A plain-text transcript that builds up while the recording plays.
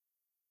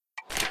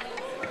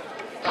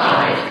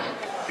Hi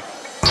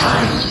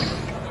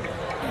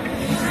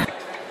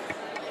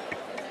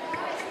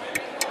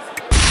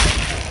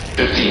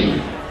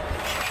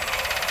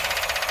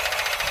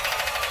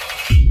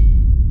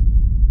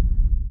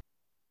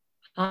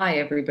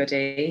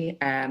everybody,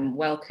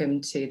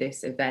 welcome to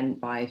this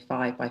event by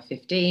 5 by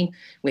 15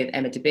 with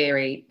Emma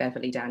Dabiri,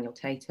 Beverly Daniel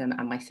Tatum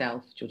and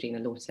myself, Georgina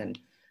Lawton.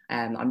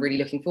 I'm really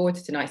looking forward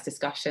to tonight's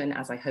discussion,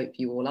 as I hope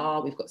you all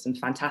are. We've got some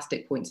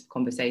fantastic points of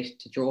conversation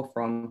to draw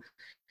from,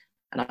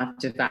 and I've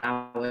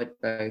devoured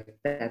both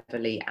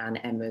Beverly and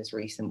Emma's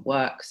recent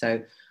work.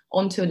 So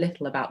on to a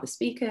little about the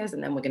speakers,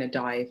 and then we're going to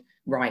dive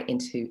right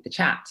into the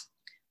chat.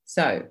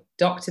 So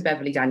Dr.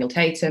 Beverly Daniel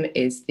Tatum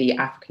is the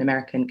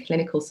African-American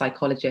clinical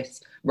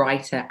psychologist,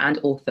 writer, and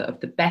author of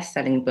the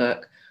best-selling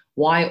book,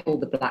 Why All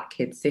the Black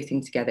Kids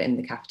Sitting Together in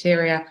the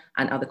Cafeteria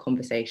and Other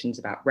Conversations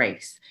About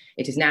Race.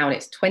 It is now in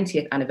its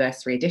 20th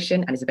anniversary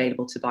edition and is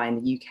available to buy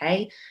in the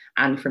UK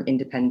and from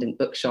independent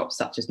bookshops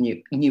such as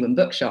Newham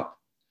Bookshop.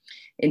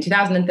 In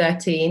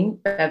 2013,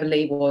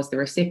 Beverly was the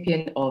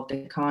recipient of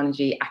the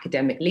Carnegie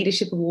Academic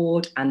Leadership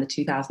Award and the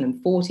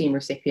 2014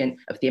 recipient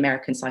of the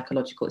American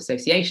Psychological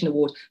Association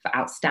Award for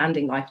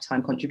Outstanding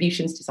Lifetime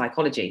Contributions to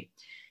Psychology.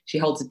 She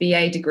holds a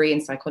BA degree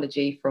in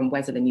psychology from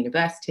Wesleyan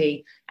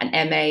University, an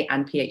MA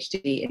and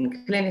PhD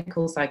in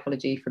clinical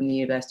psychology from the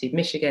University of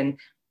Michigan,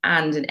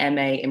 and an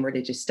MA in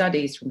religious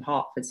studies from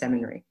Hartford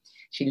Seminary.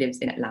 She lives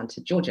in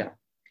Atlanta, Georgia.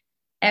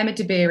 Emma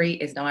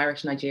Dabiri is an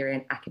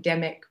Irish-Nigerian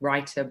academic,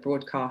 writer,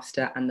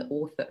 broadcaster, and the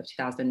author of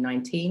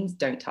 2019's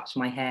Don't Touch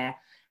My Hair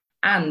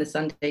and the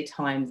Sunday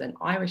Times and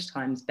Irish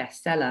Times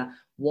bestseller,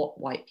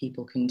 What White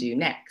People Can Do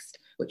Next,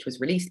 which was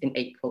released in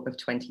April of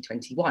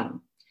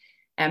 2021.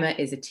 Emma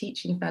is a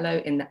teaching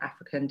fellow in the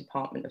African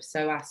Department of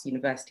SOAS,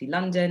 University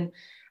London,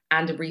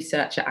 and a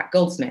researcher at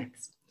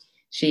Goldsmiths.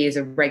 She is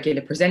a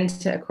regular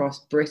presenter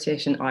across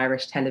British and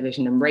Irish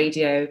television and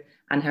radio,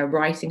 and her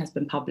writing has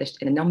been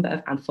published in a number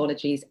of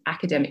anthologies,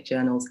 academic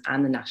journals,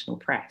 and the national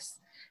press.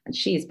 And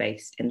she is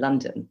based in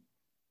London.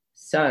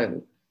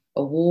 So,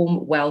 a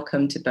warm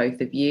welcome to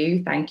both of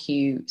you. Thank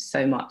you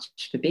so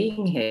much for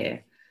being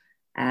here.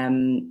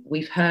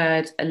 We've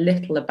heard a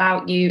little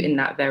about you in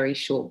that very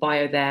short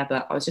bio there,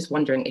 but I was just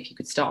wondering if you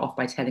could start off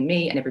by telling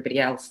me and everybody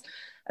else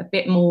a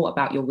bit more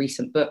about your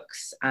recent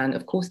books and,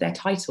 of course, their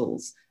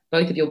titles.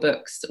 Both of your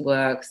books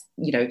were,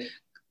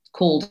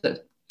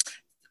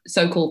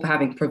 so-called for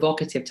having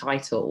provocative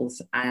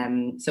titles.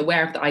 So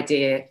where have the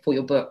idea for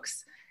your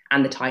books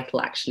and the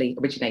title actually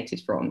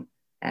originated from?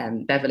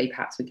 Beverly,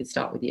 perhaps we could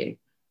start with you.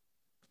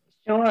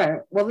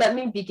 Sure. Well, let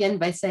me begin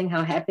by saying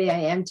how happy I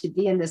am to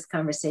be in this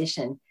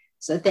conversation.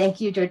 So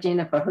thank you,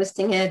 Georgina, for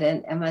hosting it.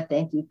 And Emma,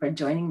 thank you for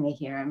joining me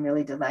here. I'm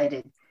really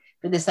delighted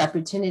for this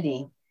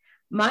opportunity.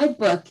 My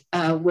book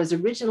was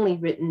originally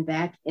written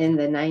back in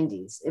the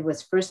 90s. It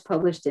was first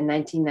published in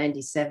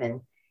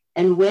 1997.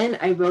 And when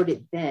I wrote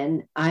it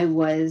then, I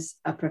was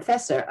a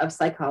professor of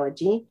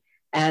psychology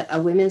at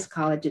a women's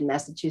college in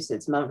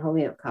Massachusetts, Mount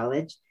Holyoke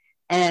College.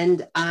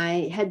 And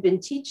I had been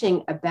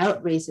teaching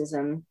about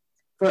racism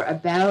for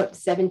about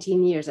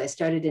 17 years. I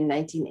started in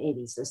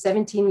 1980. So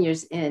 17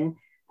 years in,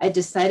 I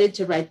decided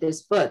to write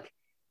this book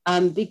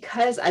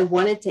because I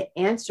wanted to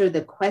answer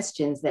the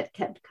questions that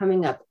kept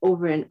coming up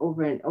over and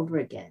over and over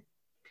again.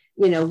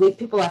 You know,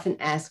 people often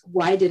ask,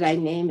 why did I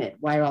name it?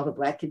 Why are all the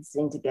Black kids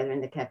sitting together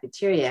in the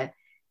cafeteria?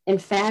 In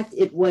fact,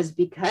 it was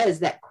because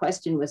that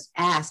question was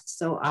asked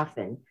so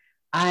often.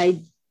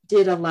 I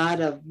did a lot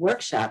of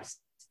workshops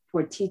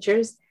for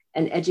teachers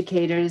and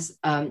educators,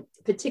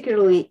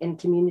 particularly in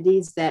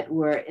communities that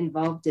were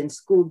involved in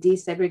school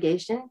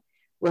desegregation,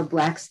 where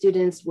Black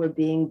students were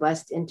being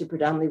bused into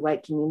predominantly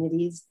white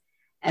communities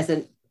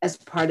as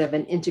part of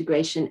an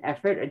integration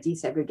effort, a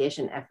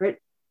desegregation effort.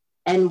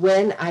 And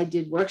when I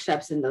did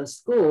workshops in those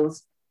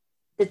schools,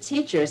 the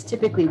teachers,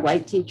 typically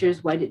white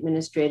teachers, white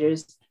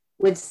administrators,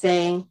 would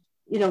say,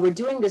 you know, we're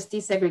doing this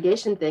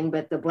desegregation thing,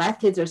 but the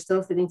Black kids are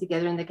still sitting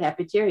together in the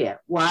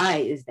cafeteria. Why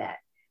is that?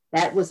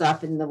 That was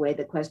often the way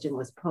the question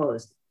was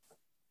posed.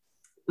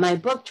 My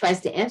book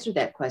tries to answer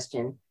that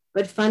question,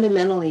 but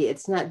fundamentally,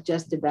 it's not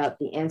just about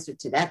the answer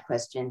to that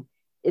question.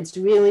 It's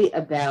really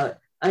about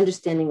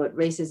understanding what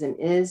racism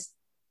is,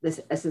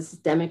 a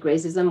systemic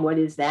racism. What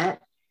is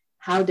that?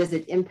 How does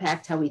it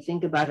impact how we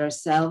think about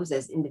ourselves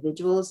as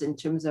individuals in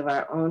terms of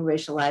our own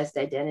racialized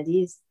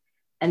identities?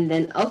 And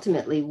then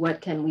ultimately, what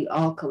can we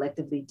all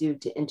collectively do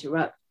to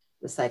interrupt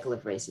the cycle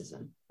of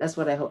racism? That's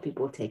what I hope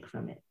people take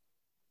from it.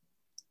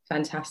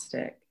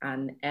 Fantastic.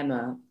 And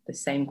Emma, the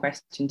same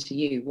question to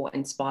you. What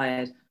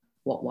inspired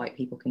What White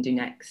People Can Do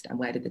Next, and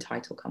where did the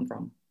title come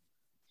from?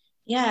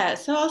 Yeah,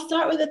 so I'll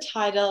start with the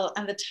title,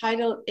 and the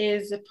title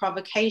is a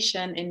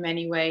provocation in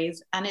many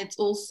ways, and it's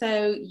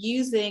also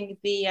using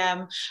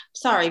the,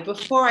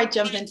 before I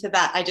jump into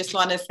that, I just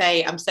want to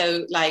say I'm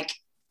so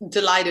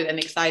delighted and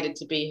excited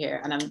to be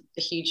here, and I'm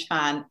a huge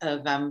fan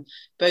of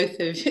both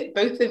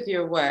of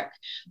your work.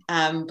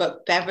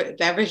 But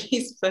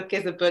Beverly's book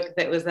is a book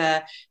that was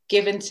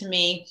given to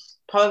me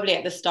probably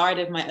at the start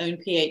of my own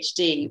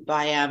PhD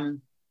by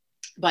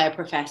by a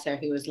professor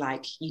who was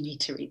like, you need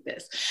to read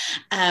this.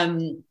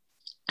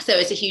 So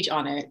it's a huge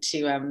honor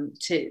to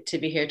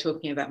be here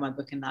talking about my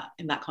book in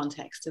that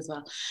context as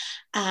well.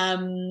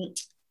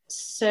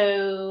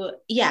 So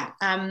yeah,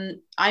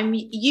 I'm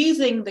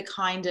using the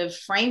kind of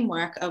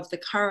framework of the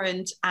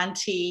current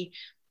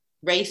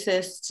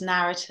anti-racist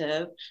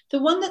narrative, the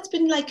one that's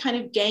been like kind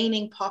of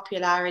gaining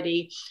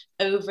popularity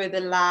over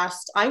the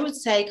last, I would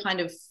say, kind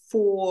of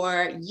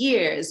 4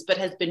 years, but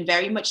has been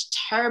very much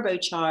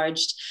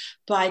turbocharged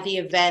by the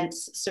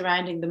events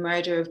surrounding the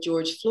murder of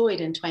George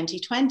Floyd in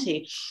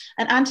 2020,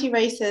 an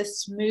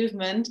anti-racist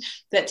movement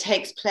that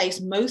takes place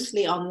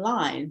mostly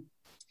online.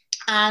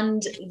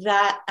 And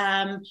that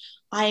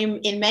I'm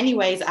in many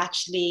ways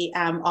actually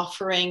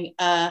offering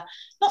not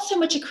so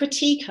much a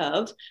critique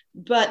of,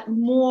 but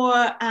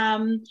more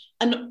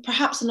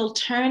perhaps an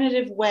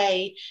alternative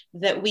way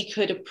that we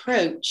could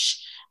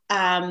approach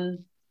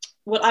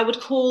what I would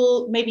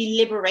call maybe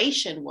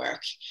liberation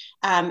work,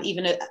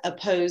 even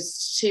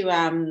opposed to,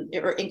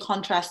 or in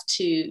contrast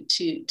to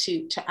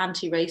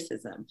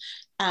anti-racism.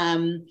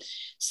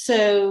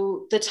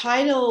 So the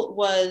title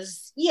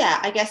was, yeah,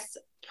 I guess,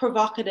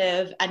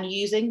 provocative and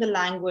using the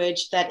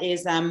language that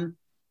is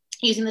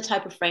using the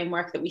type of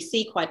framework that we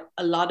see quite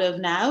a lot of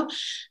now.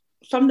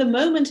 From the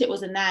moment it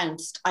was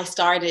announced, I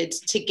started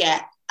to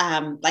get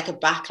like a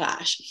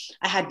backlash.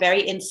 I had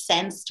very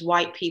incensed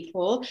white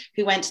people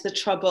who went to the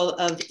trouble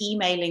of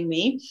emailing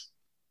me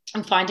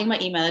and finding my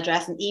email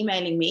address and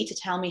emailing me to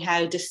tell me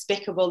how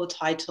despicable the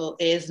title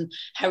is and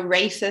how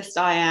racist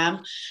I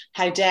am.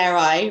 How dare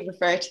I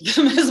refer to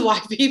them as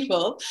white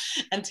people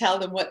and tell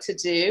them what to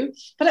do.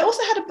 But I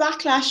also had a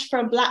backlash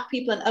from Black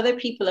people and other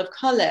people of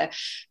color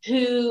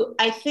who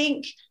I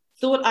think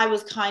thought I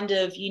was kind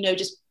of, you know,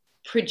 just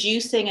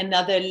producing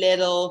another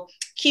little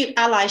cute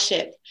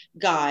allyship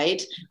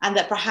guide, and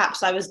that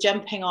perhaps I was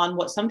jumping on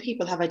what some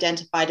people have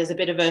identified as a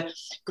bit of a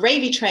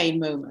gravy train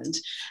moment.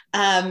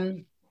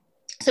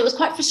 So it was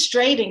quite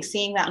frustrating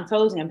seeing that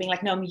unfolding and being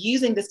like, no, I'm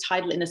using this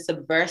title in a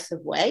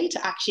subversive way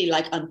to actually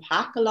like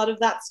unpack a lot of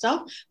that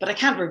stuff, but I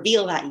can't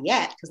reveal that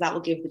yet because that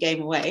will give the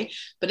game away.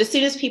 But as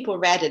soon as people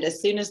read it,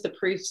 as soon as the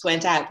proofs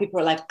went out, people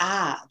were like,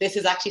 ah, this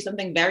is actually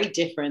something very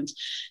different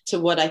to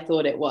what I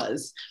thought it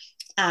was.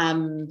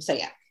 So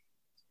yeah.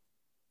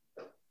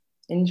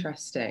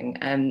 Interesting.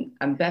 And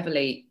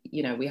Beverly,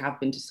 you know, we have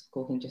been just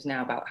talking just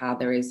now about how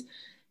there is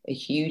a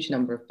huge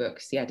number of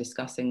books,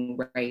 discussing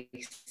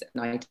race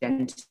and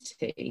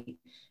identity.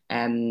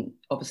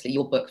 Obviously,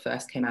 your book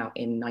first came out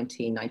in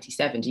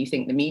 1997. Do you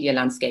think the media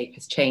landscape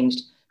has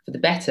changed for the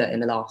better in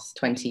the last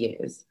 20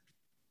 years?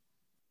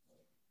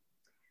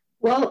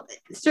 Well,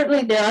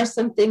 certainly there are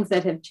some things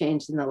that have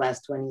changed in the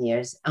last 20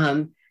 years.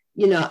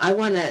 You know, I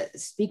want to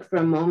speak for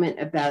a moment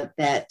about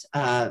that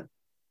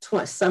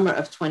summer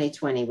of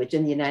 2020, which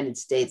in the United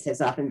States has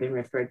often been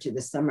referred to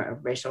the summer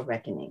of racial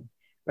reckoning,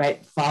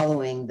 right?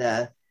 Following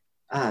the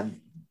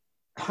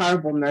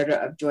horrible murder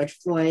of George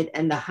Floyd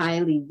and the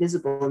highly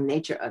visible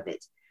nature of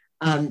it.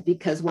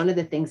 Because one of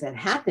the things that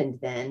happened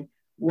then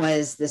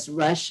was this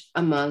rush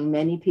among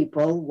many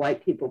people,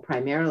 white people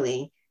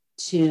primarily,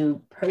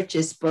 to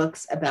purchase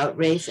books about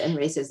race and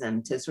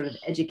racism to sort of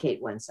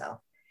educate oneself.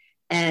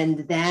 And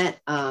that,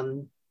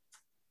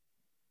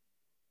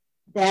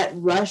 that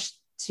rush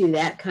to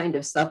that kind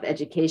of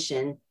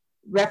self-education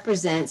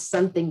represents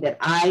something that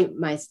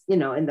you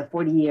know, in the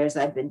 40 years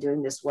I've been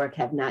doing this work,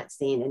 have not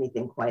seen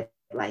anything quite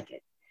like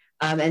it.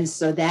 And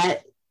so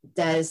that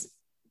does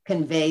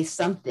convey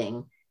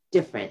something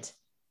different.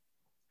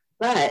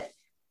 But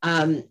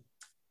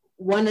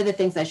one of the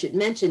things I should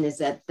mention is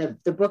that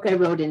the book I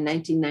wrote in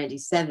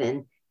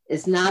 1997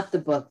 is not the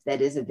book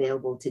that is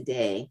available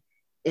today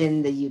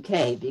in the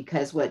UK,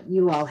 because what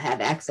you all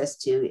have access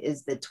to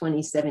is the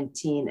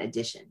 2017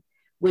 edition,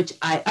 which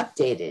I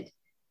updated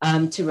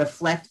to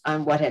reflect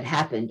on what had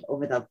happened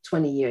over the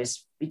 20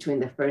 years between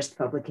the first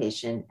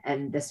publication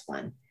and this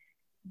one.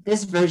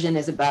 This version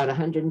is about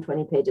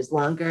 120 pages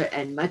longer,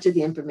 and much of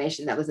the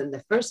information that was in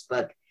the first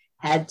book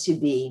had to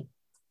be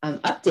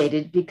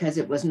updated because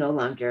it was no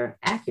longer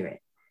accurate.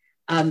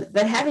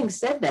 But having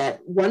said that,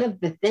 one of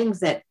the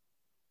things that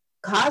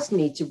caused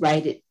me to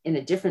write it in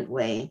a different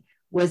way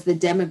was the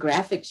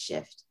demographic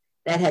shift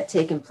that had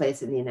taken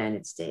place in the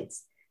United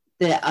States.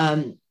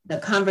 The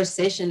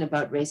conversation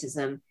about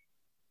racism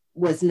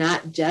was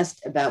not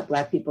just about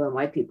Black people and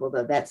white people,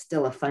 though that's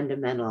still a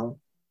fundamental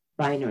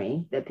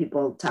binary that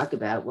people talk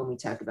about when we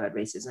talk about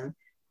racism,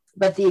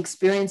 but the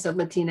experience of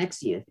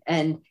Latinx youth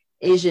and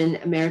Asian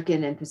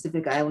American and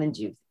Pacific Island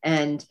youth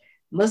and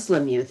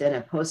Muslim youth in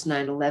a post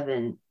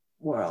 9/11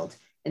 world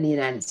in the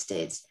United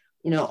States.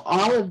 You know,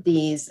 all of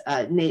these,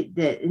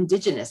 the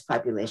indigenous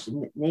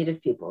population,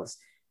 Native peoples,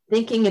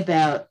 thinking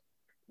about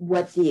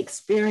what the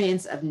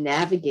experience of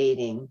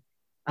navigating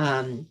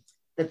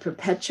the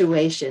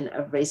perpetuation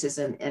of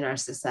racism in our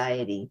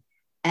society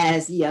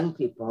as young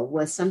people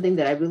was something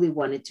that I really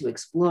wanted to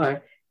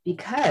explore,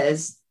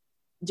 because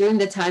during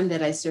the time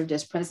that I served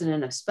as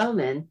president of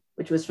Spelman,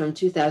 which was from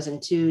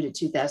 2002 to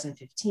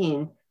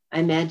 2015, I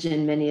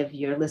imagine many of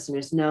your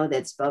listeners know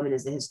that Spelman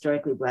is a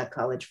historically Black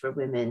college for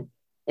women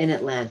in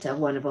Atlanta,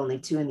 one of only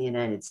two in the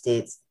United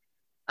States.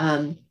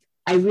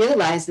 I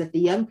realized that the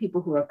young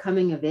people who are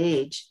coming of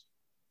age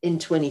in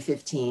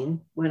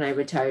 2015, when I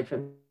retired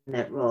from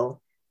that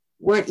role,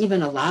 weren't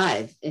even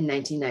alive in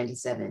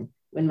 1997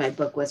 when my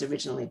book was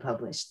originally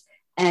published,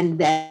 and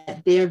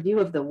that their view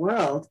of the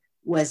world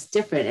was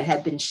different. It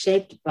had been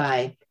shaped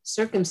by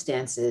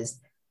circumstances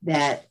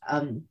that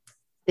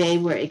they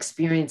were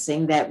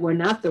experiencing that were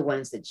not the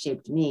ones that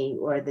shaped me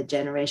or the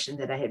generation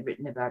that I had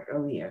written about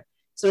earlier.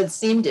 So it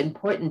seemed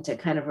important to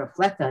kind of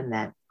reflect on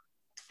that.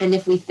 And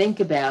if we think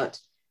about,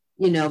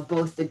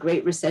 both the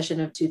Great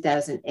Recession of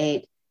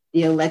 2008,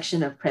 the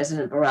election of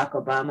President Barack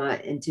Obama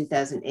in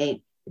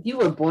 2008, if you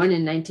were born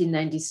in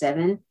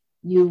 1997,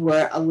 you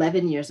were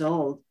 11 years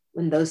old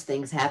when those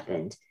things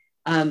happened.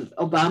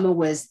 Obama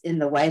was in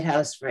the White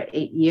House for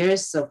 8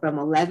 years. So from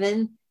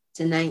 11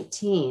 to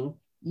 19,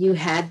 you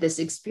had this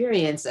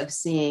experience of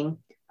seeing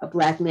a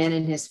Black man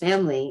and his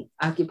family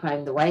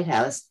occupying the White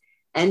House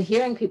and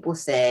hearing people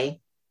say,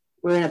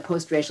 we're in a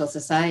post-racial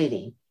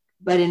society.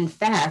 But in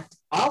fact,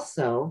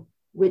 also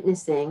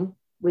witnessing,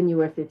 when you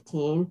were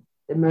 15,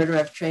 the murder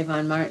of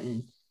Trayvon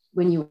Martin,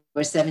 when you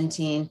were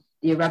 17,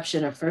 the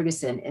eruption of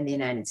Ferguson in the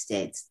United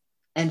States.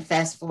 And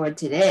fast forward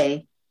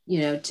today,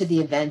 to the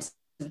events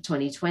of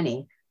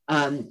 2020,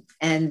 and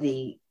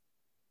it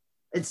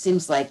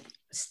seems like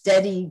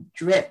steady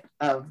drip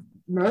of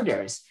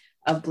murders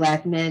of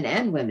Black men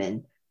and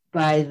women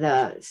by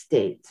the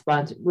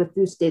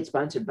through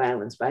state-sponsored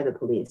violence by the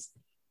police.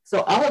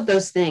 So all of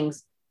those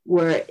things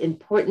were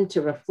important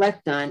to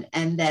reflect on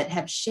and that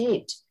have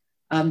shaped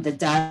the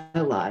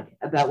dialogue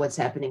about what's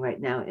happening right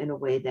now in a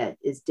way that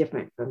is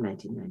different from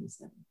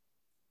 1997.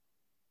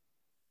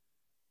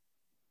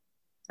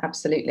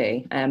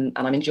 Absolutely. And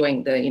I'm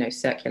enjoying the,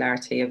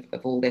 circularity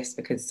of all this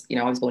because,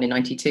 I was born in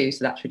 92,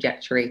 so that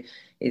trajectory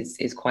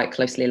is quite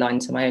closely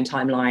aligned to my own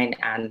timeline.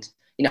 And,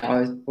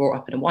 I was brought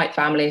up in a white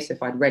family. So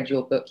if I'd read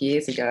your book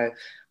years ago,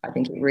 I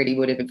think it really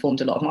would have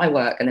informed a lot of my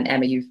work. And then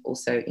Emma, you've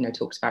also,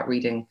 talked about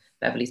reading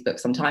Beverly's book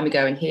some time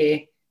ago. And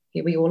here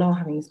we all are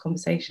having this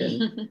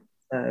conversation.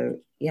 So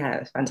yeah,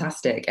 it's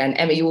fantastic. And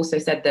Emma, you also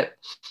said that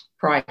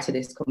prior to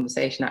this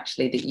conversation,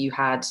 actually, that you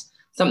had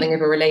something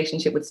of a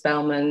relationship with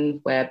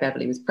Spelman where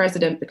Beverly was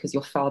president because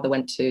your father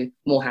went to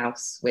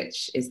Morehouse,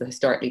 which is the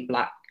historically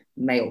Black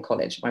male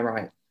college. Am I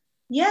right?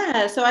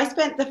 Yeah, so I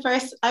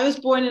was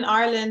born in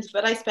Ireland,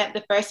 but I spent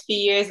the first few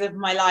years of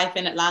my life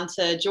in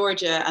Atlanta,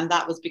 Georgia, and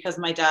that was because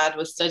my dad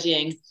was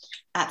studying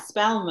at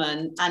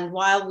Spelman. And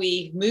while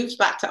we moved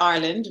back to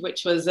Ireland,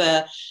 which was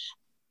a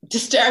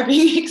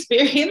disturbing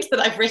experience that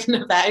I've written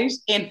about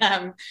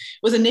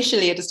was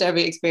initially a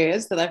disturbing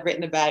experience that I've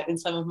written about in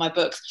some of my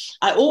books.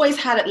 I always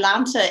had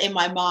Atlanta in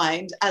my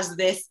mind as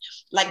this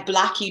like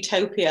Black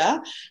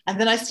utopia. And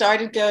then I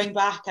started going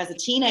back as a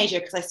teenager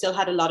because I still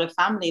had a lot of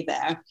family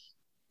there.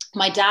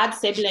 My dad's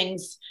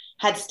siblings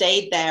had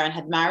stayed there and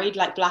had married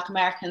like Black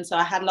Americans. So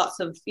I had lots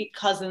of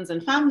cousins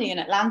and family in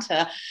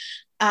Atlanta.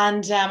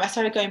 And I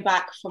started going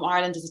back from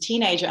Ireland as a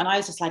teenager. And I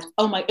was just like,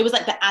 it was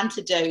like the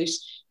antidote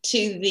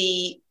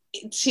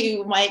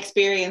to my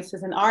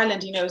experiences in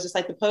Ireland. It was just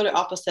like the polar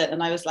opposite.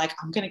 And I was like,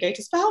 I'm going to go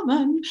to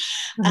Spelman.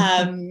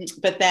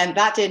 But then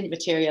that didn't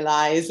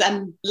materialize.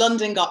 And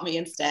London got me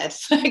instead.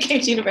 So I came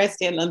to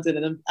university in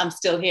London and I'm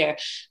still here.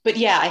 But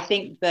yeah, I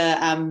think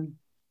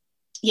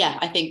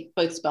I think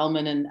both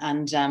Spelman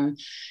and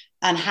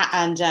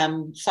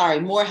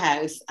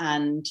Morehouse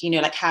and,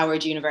 like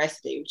Howard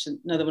University, which is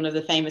another one of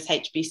the famous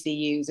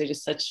HBCUs, are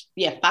just such,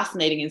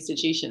 fascinating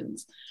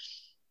institutions.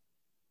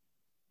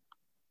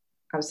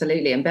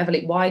 Absolutely. And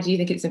Beverly, why do you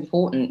think it's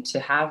important to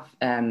have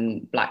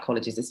Black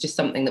colleges? It's just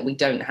something that we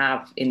don't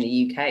have in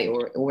the UK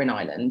or in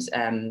Ireland.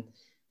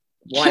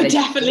 Why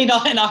definitely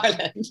not in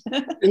Ireland.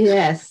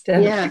 Yes.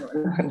 Yeah.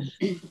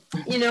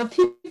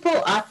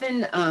 People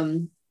often,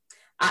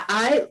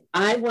 I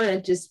want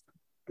to just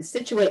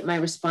situate my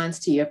response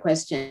to your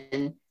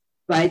question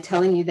by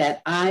telling you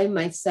that I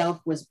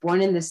myself was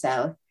born in the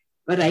South,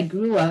 but I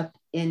grew up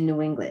in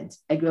New England.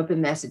 I grew up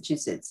in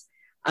Massachusetts.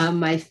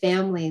 My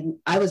family,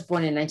 I was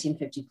born in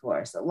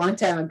 1954, so a long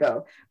time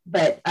ago,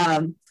 but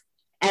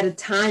at a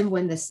time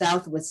when the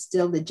South was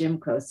still the Jim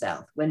Crow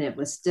South, when it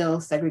was still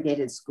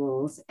segregated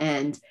schools.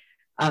 And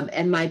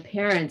my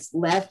parents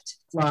left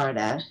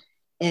Florida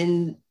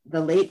in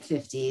the late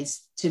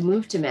 50s to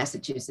move to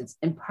Massachusetts,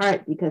 in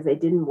part because they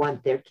didn't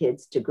want their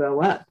kids to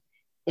grow up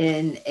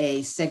in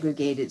a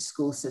segregated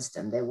school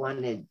system. They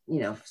wanted,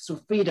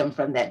 freedom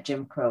from that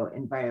Jim Crow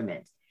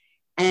environment.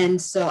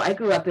 And so I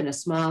grew up in a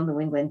small New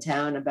England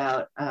town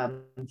about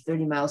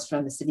 30 miles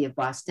from the city of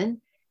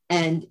Boston.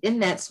 And in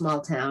that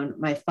small town,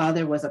 my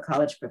father was a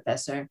college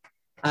professor,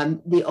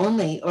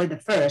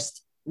 the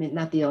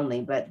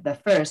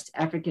first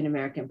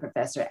African-American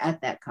professor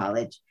at that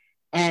college.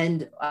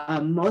 And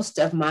most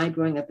of my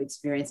growing up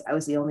experience, I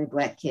was the only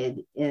Black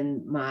kid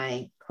in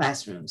my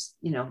classrooms,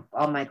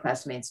 all my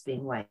classmates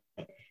being white.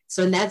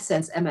 So in that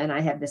sense, Emma and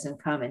I have this in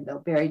common,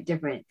 though very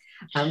different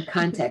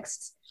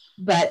contexts.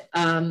 But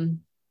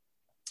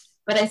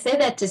I say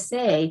that to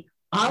say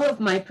all of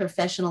my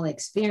professional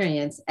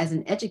experience as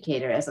an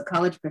educator, as a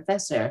college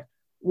professor,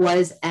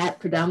 was at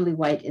predominantly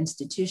white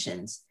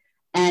institutions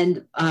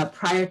and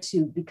prior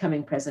to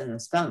becoming president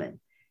of Spelman.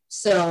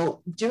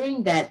 So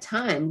during that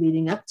time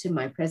leading up to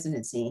my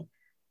presidency,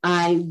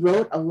 I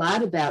wrote a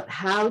lot about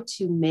how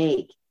to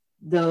make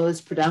those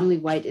predominantly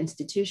white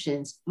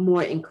institutions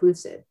more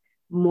inclusive,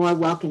 more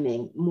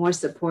welcoming, more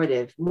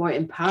supportive, more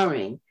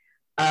empowering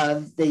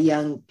of the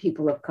young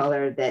people of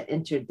color that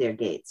entered their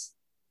gates.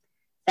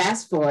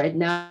 Fast forward,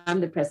 now I'm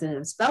the president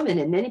of Spelman,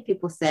 and many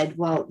people said,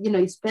 well, you know,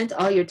 you spent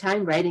all your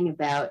time writing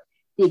about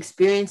the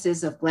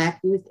experiences of Black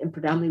youth in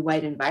predominantly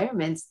white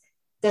environments.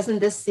 Doesn't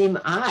this seem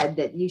odd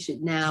that you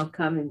should now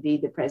come and be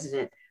the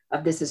president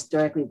of this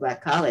historically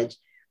Black college?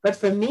 But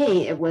for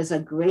me, it was a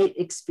great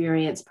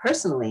experience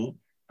personally,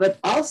 but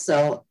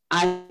also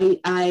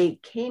I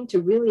came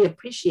to really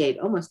appreciate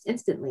almost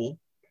instantly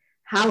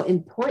how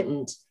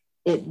important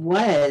it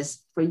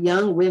was for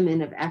young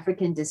women of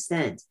African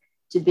descent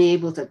to be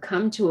able to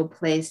come to a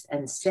place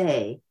and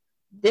say,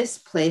 this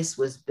place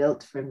was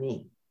built for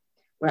me,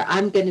 where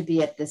I'm going to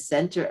be at the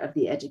center of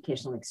the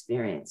educational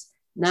experience,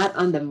 not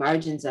on the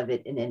margins of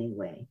it in any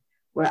way,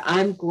 where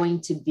I'm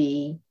going to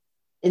be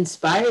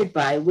inspired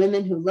by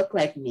women who look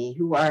like me,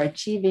 who are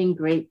achieving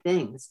great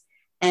things,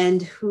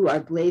 and who are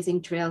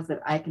blazing trails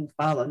that I can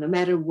follow. No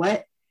matter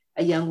what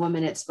a young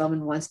woman at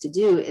Spelman wants to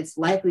do, it's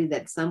likely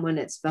that someone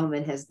at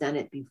Spelman has done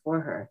it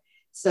before her,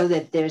 so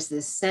that there's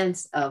this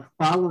sense of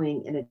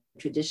following in a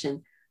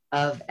tradition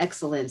of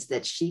excellence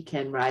that she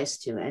can rise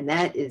to. And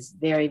that is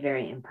very,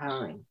 very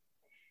empowering.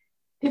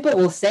 People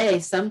will say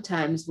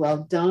sometimes,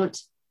 well, don't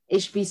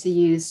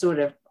HBCUs sort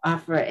of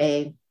offer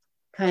a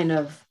kind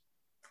of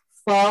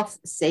false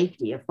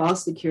safety, a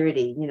false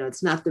security? You know,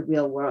 it's not the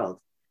real world.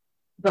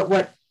 But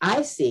what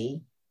I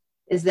see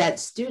is that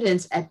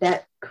students at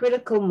that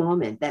critical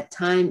moment, that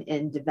time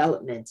in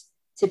development,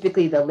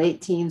 typically the late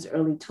teens,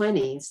 early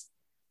 20s,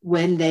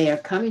 when they are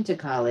coming to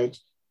college,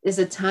 is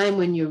a time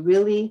when you're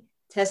really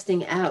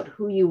testing out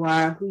who you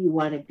are, who you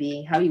want to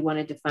be, how you want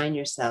to define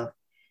yourself,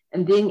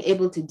 and being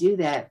able to do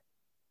that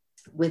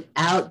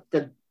without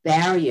the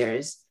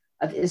barriers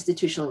of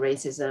institutional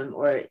racism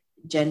or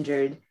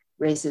gendered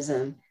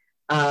racism,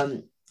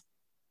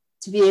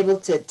 to be able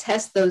to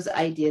test those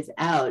ideas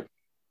out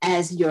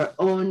as your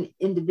own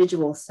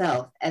individual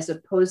self, as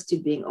opposed to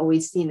being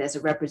always seen as a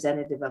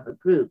representative of a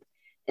group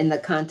in the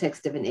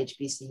context of an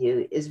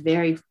HBCU, is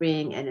very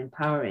freeing and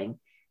empowering.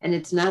 And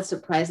it's not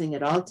surprising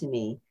at all to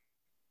me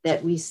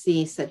that we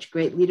see such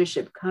great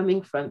leadership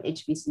coming from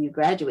HBCU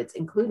graduates,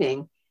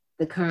 including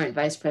the current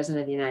Vice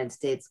President of the United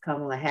States,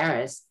 Kamala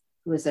Harris,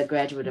 who is a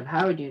graduate of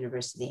Howard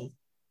University,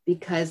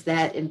 because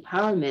that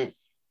empowerment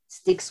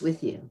sticks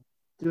with you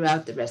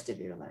throughout the rest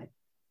of your life.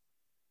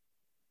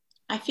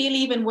 I feel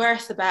even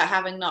worse about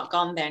having not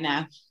gone there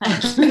now.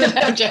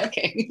 I'm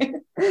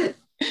joking.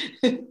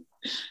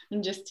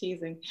 I'm just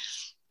teasing.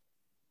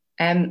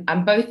 And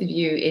both of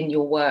you in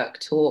your work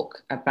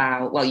talk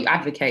about, well, you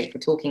advocate for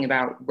talking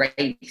about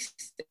race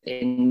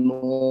in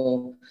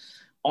more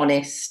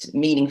honest,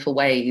 meaningful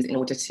ways in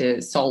order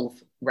to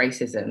solve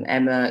racism.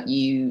 Emma,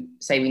 you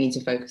say we need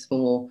to focus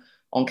more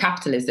on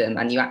capitalism,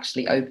 and you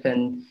actually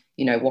open,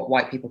 you know, what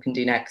white people can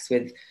do next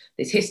with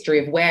this history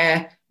of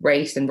where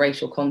race and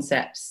racial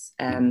concepts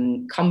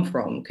come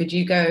from. Could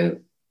you go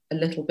a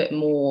little bit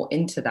more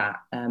into that?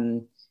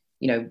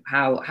 You know,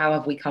 how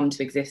have we come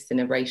to exist in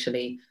a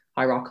racially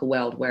hierarchical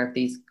world? Where have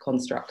these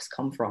constructs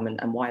come from,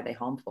 and why are they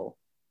harmful?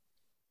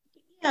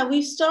 Yeah,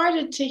 we've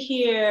started to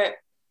hear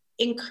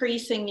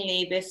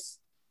increasingly this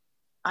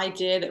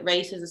idea that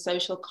race is a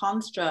social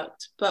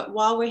construct, but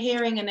while we're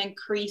hearing an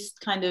increased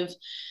kind of,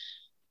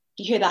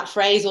 you hear that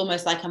phrase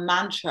almost like a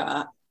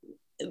mantra,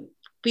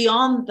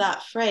 beyond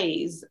that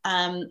phrase,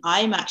 I'm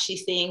actually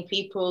seeing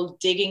people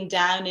digging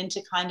down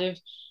into kind of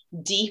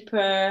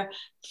deeper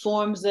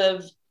forms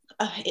of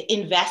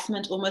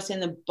investment, almost in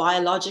the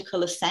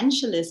biological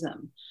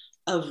essentialism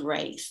of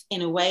race,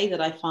 in a way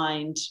that I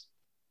find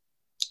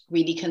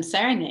really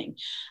concerning.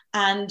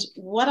 And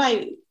what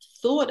I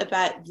thought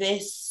about the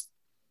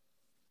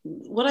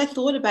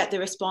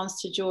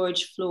response to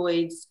George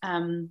Floyd's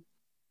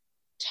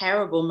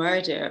terrible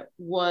murder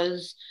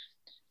was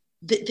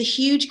the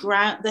huge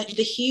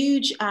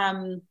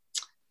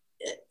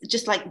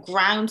just like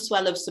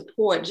groundswell of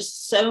support.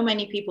 Just so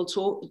many people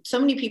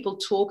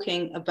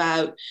talking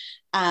about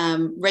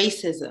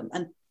racism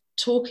and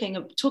talking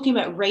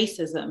about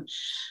racism,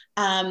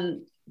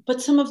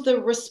 but some of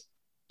the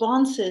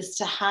responses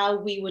to how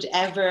we would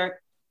ever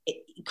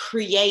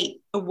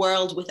create a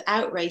world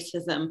without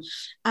racism,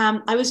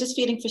 I was just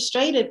feeling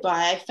frustrated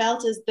by. I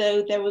felt as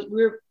though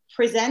we were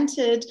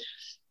presented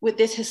with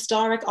this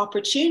historic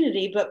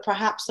opportunity, but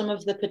perhaps some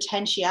of the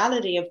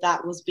potentiality of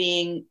that was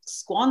being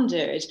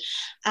squandered.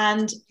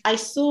 And I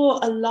saw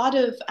a lot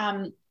of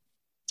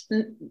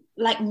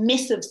like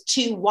missives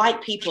to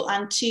white people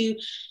and to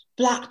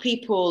Black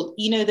people,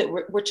 you know, that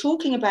we're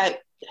talking about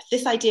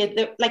this idea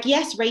that, like,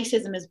 yes,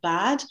 racism is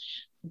bad,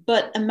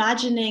 but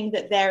imagining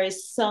that there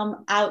is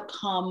some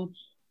outcome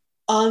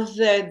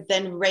other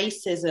than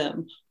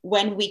racism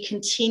when we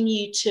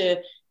continue to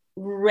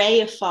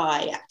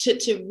reify,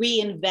 to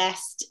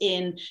reinvest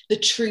in the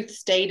truth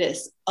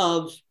status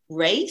of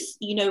race.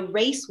 You know,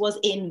 race was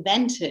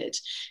invented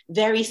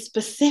very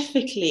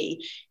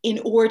specifically in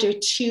order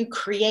to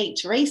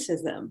create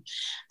racism.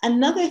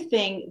 Another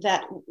thing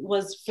that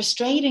was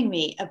frustrating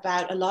me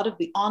about a lot of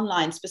the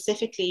online,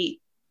 specifically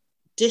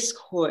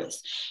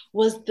discourse,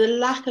 was the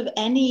lack of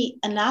any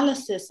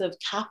analysis of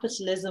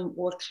capitalism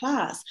or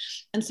class.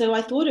 And so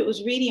I thought it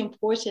was really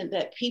important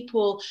that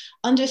people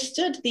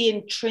understood the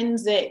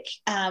intrinsic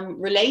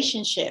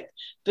relationship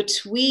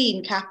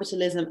between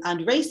capitalism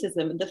and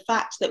racism, and the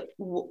fact that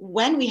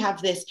when we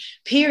have this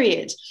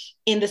period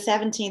in the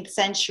 17th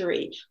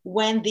century,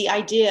 when the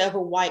idea of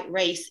a white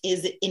race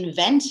is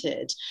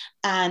invented,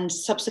 and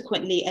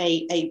subsequently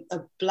a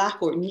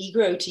Black or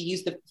Negro, to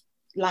use the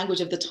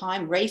language of the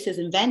time, race is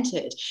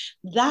invented,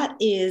 that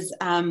is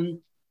at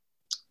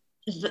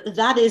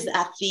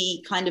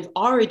the kind of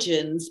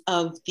origins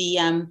of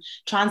the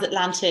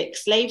transatlantic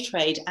slave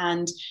trade,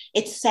 and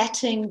it's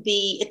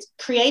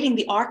creating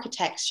the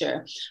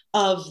architecture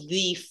of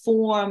the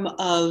form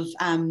of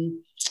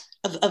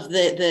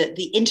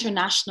the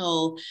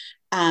international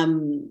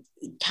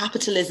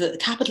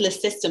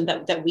capitalist system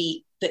that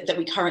we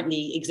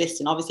currently exist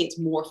in. Obviously, it's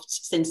morphed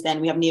since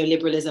then. We have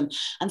neoliberalism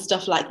and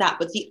stuff like that.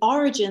 But the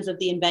origins of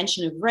the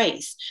invention of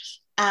race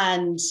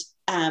and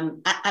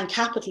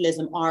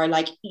capitalism are,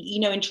 like, you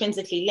know,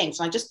 intrinsically linked.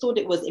 So I just thought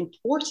it was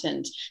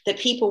important that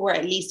people were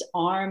at least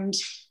armed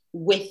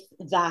with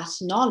that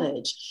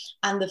knowledge,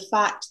 and the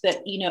fact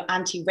that, you know,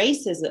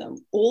 anti-racism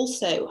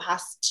also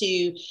has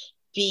to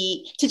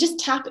just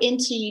tap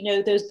into, you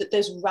know,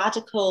 those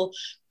radical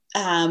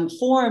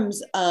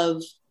forms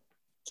of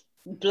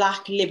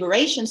Black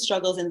liberation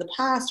struggles in the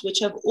past, which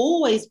have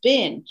always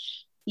been,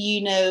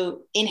 you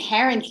know,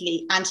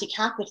 inherently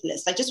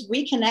anti-capitalist. Like, just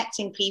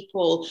reconnecting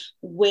people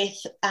with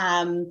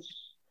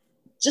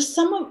just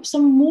some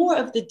more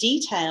of the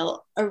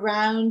detail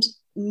around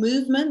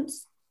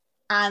movements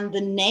and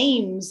the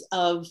names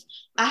of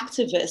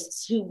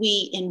activists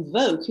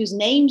whose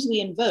names we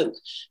invoke,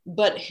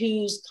 but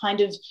whose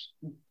kind of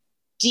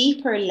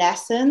deeper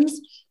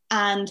lessons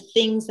and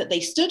things that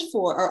they stood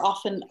for are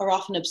often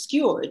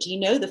obscured. You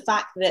know, the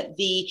fact that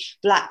the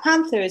Black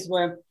Panthers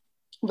were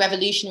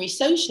revolutionary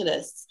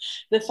socialists,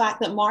 the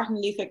fact that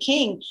Martin Luther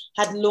King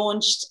had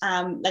launched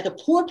like a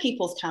poor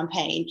people's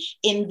campaign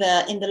in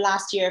the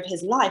last year of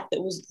his life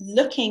that was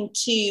looking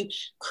to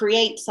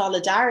create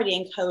solidarity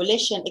and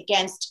coalition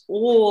against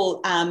all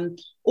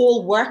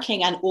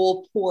working and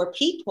all poor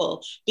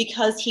people,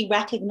 because he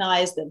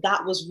recognized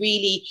that was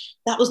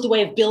the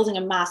way of building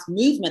a mass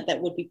movement that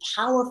would be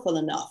powerful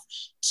enough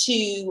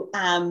to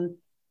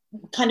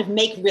kind of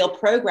make real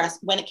progress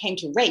when it came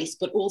to race,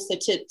 but also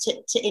to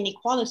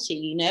inequality.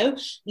 You know,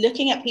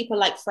 looking at people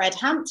like Fred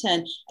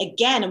Hampton,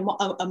 again,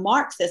 a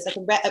Marxist,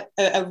 like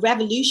a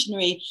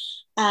revolutionary,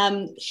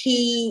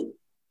 who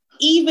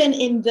even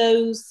in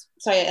those,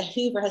 sorry, a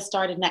Hoover has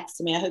started next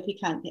to me. I hope you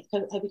can't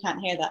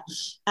hear that.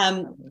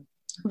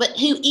 But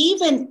who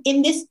even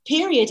in this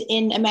period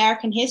in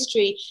American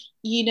history,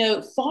 you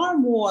know, far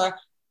more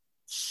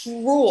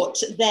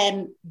fraught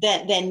than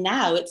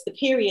now. It's the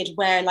period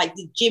where, like,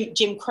 the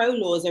Jim Crow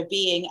laws are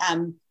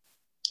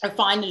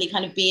finally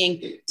kind of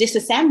being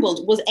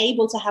disassembled, was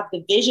able to have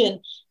the vision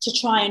to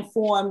try and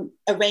form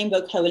a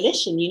rainbow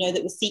coalition, you know,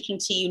 that was seeking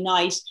to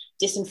unite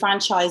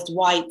disenfranchised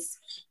whites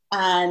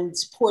and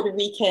Puerto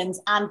Ricans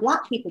and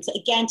Black people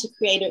to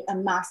create a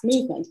mass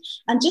movement,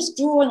 and just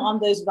drawing on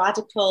those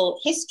radical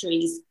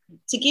histories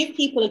to give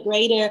people a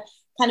greater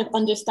kind of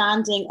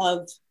understanding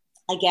of,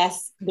 I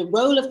guess, the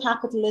role of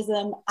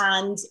capitalism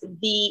and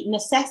the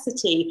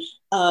necessity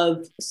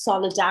of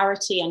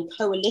solidarity and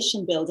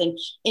coalition building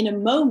in a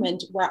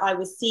moment where I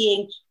was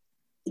seeing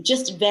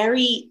just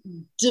very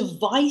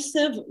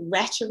divisive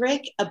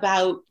rhetoric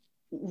about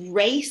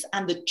race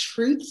and the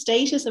truth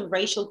status of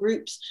racial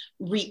groups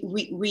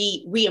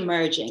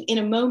re-emerging in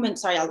a moment.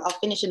 Sorry, I'll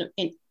finish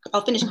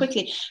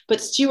quickly.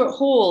 But Stuart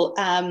Hall,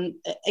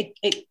 a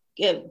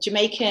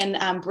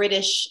Jamaican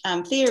British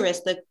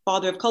theorist, the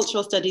father of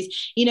cultural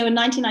studies, you know, in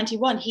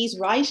 1991, he's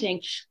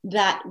writing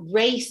that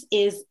race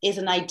is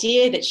an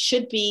idea that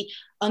should be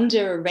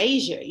under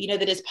erasure, you know,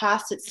 that is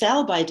past its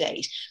sell-by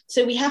date.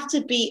 So we have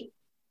to be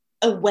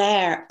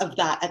aware of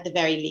that at the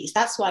very least.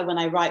 That's why when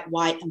I write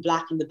white and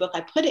Black in the book,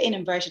 I put it in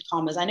inverted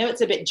commas. I know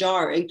it's a bit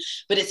jarring,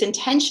 but it's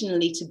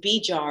intentionally to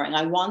be jarring.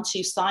 I want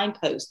to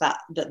signpost that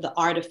the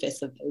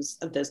artifice of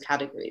those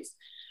categories.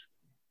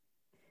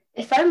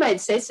 If I might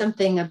say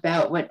something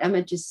about what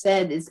Emma just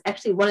said, is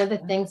actually one of the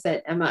things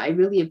that, Emma, I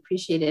really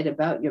appreciated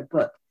about your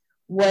book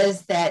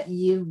was that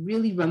you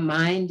really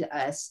remind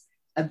us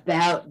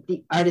about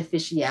the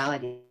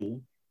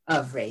artificiality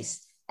of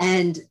race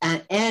and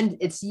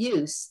its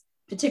use.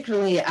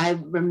 Particularly, I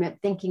remember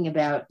thinking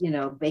about, you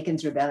know,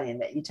 Bacon's Rebellion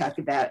that you talk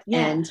about,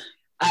 and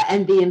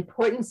the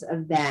importance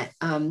of that.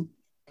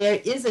 there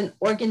is an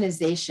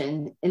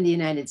organization in the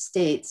United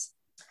States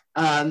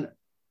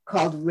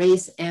called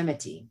Race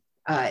Amity.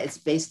 It's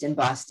based in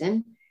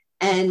Boston.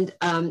 And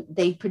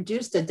they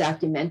produced a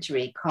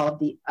documentary called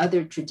The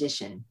Other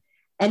Tradition.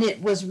 And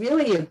it was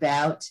really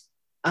about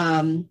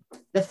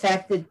the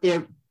fact that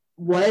there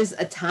was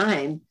a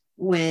time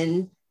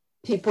when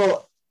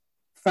people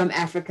from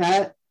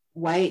Africa,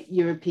 white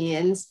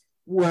Europeans,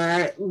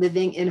 were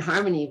living in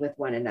harmony with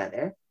one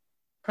another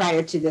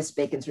prior to this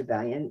Bacon's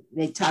Rebellion.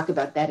 They talk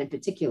about that in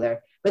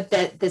particular, but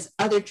that this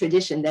other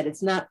tradition, that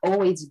it's not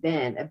always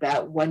been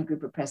about one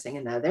group oppressing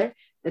another,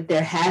 that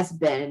there have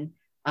been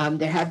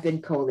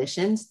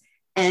coalitions.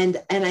 And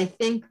I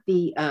think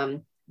the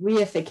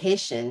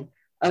reification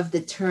of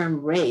the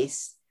term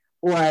race,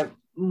 or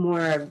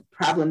more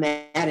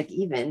problematic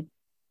even,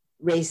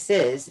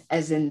 races,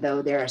 as in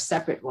though there are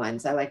separate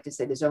ones. I like to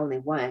say there's only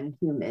one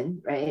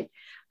human, right?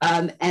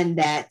 And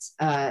that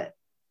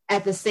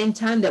at the same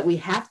time that we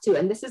have to,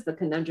 and this is the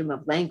conundrum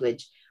of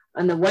language,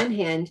 on the one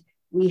hand,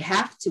 we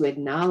have to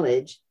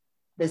acknowledge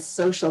the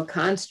social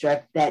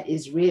construct that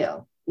is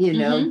real. You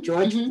know,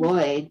 George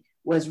Floyd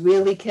was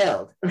really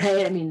killed,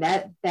 right? I mean,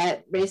 that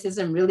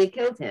racism really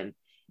killed him.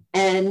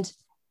 And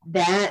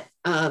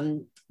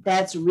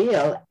that's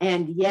real.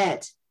 And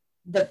yet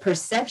the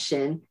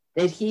perception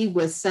that he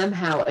was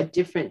somehow a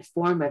different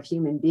form of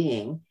human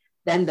being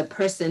than the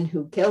person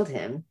who killed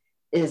him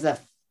is a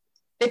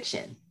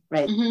fiction,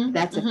 right?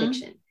 That's a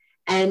fiction.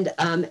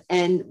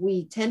 And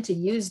we tend to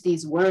use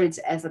these words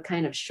as a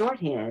kind of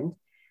shorthand.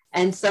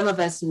 And some of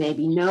us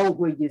maybe know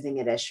we're using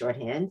it as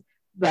shorthand,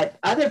 but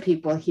other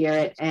people hear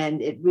it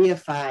and it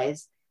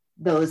reifies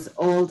those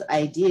old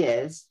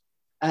ideas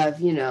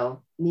of, you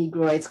know,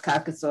 Negroids,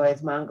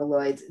 Caucasoids,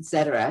 Mongoloids,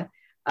 etc.,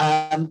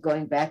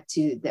 going back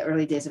to the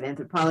early days of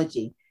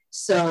anthropology.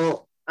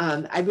 So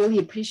I really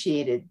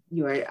appreciated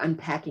your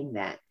unpacking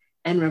that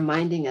and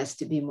reminding us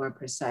to be more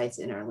precise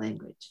in our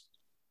language.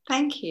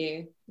 Thank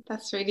you.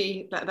 That's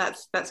really,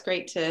 that's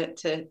great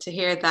to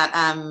hear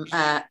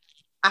that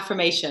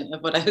affirmation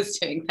of what I was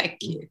doing.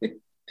 Thank you.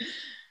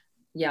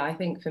 Yeah, I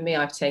think for me,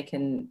 I've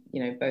taken,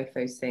 you know, both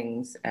those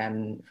things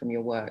from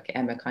your work,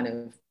 Emma, kind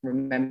of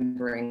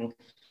remembering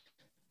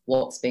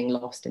what's being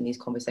lost in these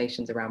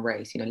conversations around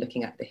race, you know,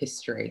 looking at the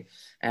history,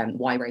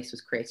 why race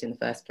was created in the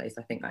first place.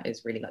 I think that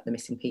is really like the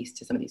missing piece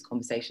to some of these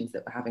conversations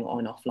that we're having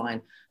on and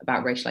offline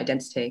about racial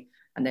identity.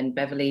 And then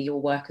Beverly,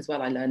 your work as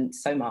well, I learned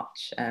so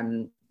much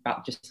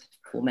about just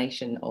the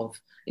formation of,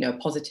 you know, a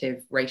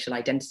positive racial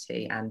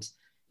identity. And,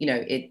 you know,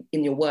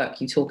 in your work,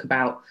 you talk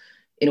about,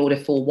 in order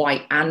for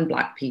white and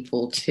Black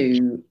people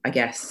to, I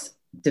guess,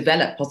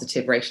 develop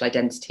positive racial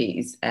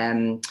identities,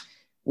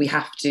 we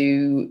have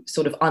to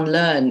sort of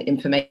unlearn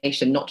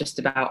information, not just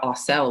about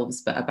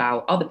ourselves, but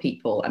about other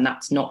people. And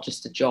that's not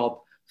just a job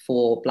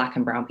for Black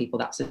and brown people,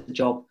 that's a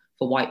job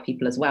for white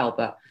people as well.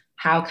 But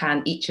how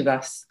can each of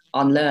us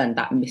unlearn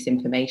that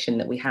misinformation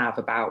that we have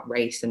about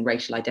race and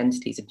racial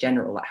identities in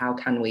general? Like, how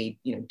can we,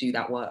 you know, do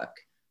that work?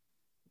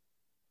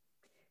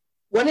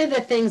 One of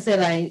the things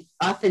that I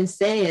often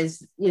say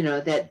is, you know,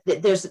 that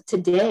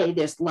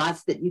there's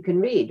lots that you can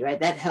read,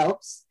 right? That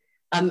helps.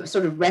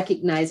 Sort of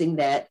recognizing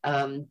that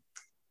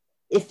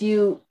if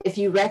you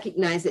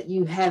recognize that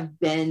you have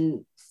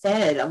been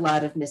fed a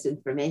lot of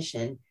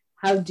misinformation,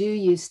 how do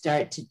you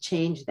start to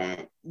change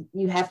that?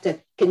 You have to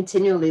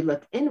continually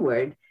look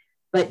inward,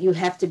 but you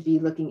have to be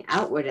looking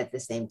outward at the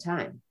same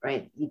time,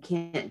 right? You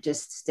can't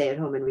just stay at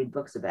home and read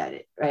books about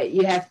it, right?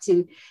 You have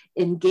to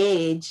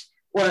engage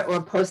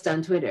or post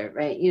on Twitter,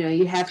 right? You know,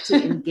 you have to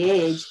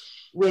engage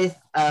with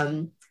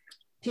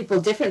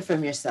people different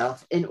from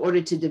yourself in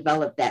order to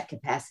develop that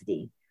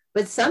capacity.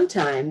 But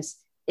sometimes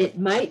it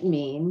might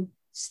mean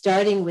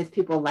starting with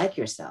people like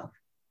yourself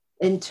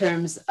in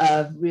terms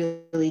of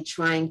really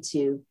trying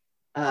to,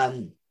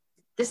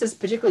 this is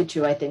particularly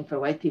true, I think, for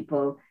white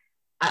people,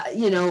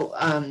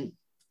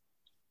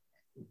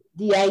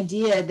 the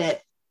idea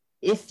that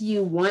if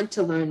you want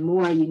to learn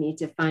more, you need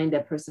to find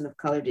a person of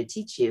color to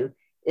teach you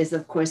is,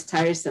 of course,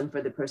 tiresome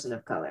for the person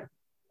of color.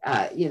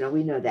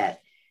 We know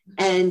that.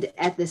 And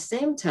at the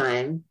same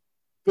time,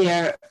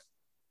 there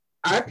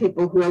are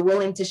people who are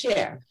willing to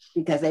share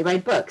because they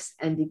write books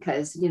and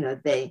because, you know,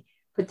 they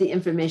put the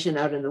information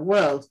out in the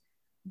world.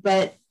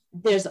 But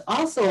there's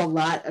also a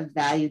lot of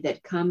value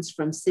that comes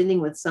from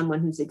sitting with someone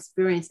whose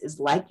experience is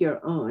like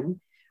your own,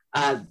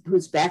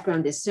 whose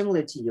background is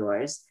similar to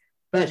yours,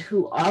 but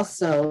who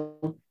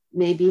also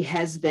maybe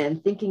has been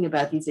thinking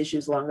about these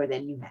issues longer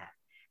than you have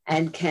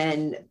and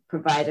can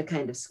provide a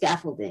kind of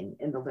scaffolding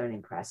in the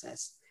learning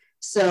process.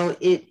 So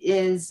it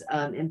is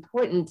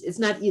important. It's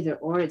not either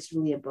or, it's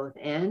really a both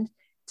and,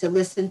 to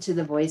listen to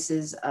the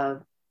voices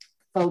of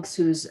folks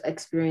whose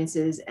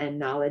experiences and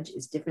knowledge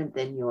is different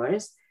than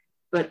yours,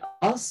 but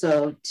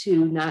also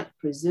to not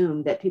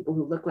presume that people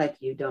who look like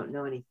you don't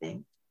know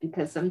anything,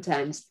 because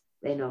sometimes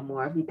they know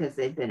more because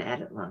they've been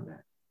at it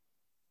longer.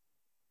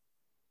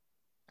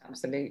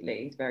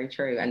 Absolutely, very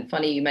true. And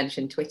funny you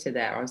mentioned Twitter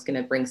there. I was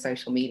going to bring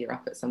social media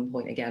up at some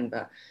point again,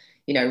 but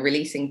you know,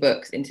 releasing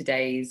books in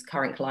today's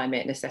current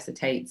climate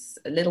necessitates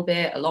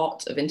a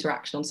lot of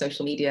interaction on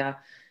social media.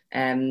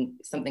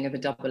 Something of a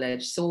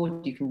double-edged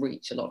sword. You can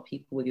reach a lot of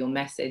people with your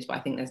message, but I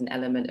think there's an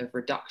element of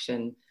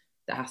reduction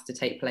that has to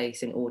take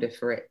place in order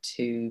for it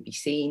to be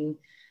seen,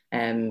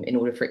 in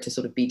order for it to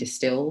sort of be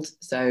distilled.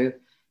 So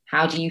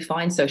how do you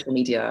find social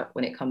media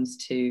when it comes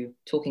to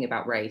talking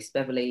about race?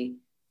 Beverly,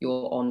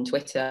 you're on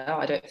Twitter.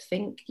 I don't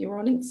think you're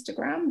on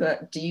Instagram,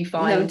 but do you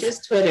find— No,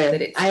 just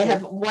Twitter. I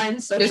have one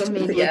social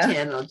media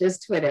channel,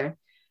 just Twitter.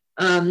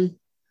 You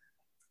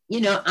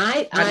know,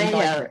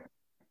 I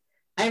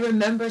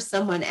remember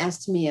someone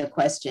asked me a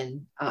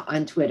question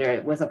on Twitter.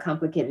 It was a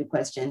complicated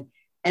question,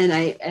 and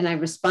I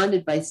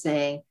responded by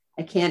saying,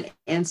 I can't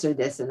answer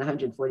this in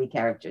 140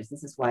 characters.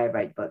 This is why I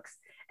write books.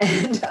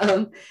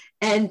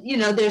 And you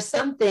know, there's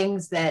some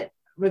things that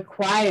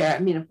require, I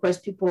mean, of course,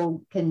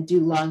 people can do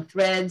long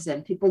threads,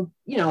 and people,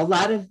 you know, a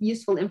lot of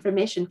useful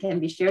information can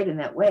be shared in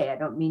that way. I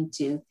don't mean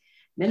to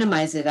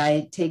minimize it.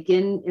 I take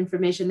in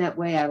information that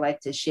way. I like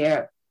to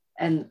share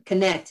and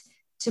connect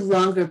to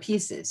longer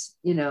pieces,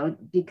 you know,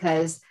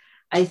 because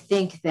I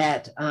think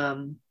that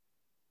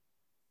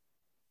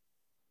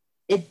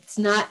it's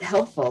not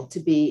helpful to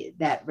be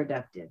that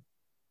reductive,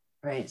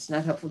 right? It's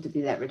not helpful to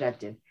be that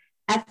reductive.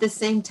 At the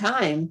same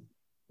time,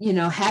 you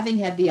know, having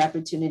had the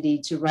opportunity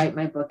to write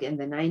my book in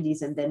the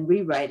 90s and then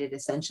rewrite it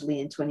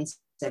essentially in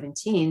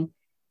 2017,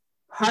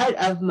 part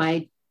of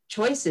my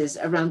choices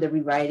around the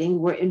rewriting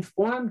were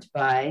informed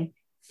by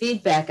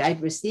feedback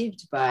I'd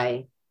received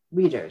by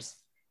readers,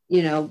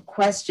 you know,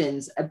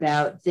 questions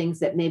about things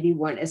that maybe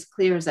weren't as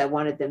clear as I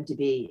wanted them to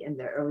be in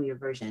the earlier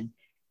version,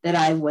 that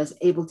I was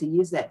able to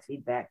use that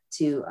feedback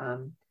to,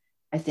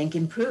 I think,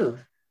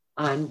 improve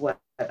on what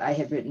I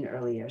had written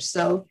earlier.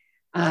 So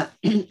I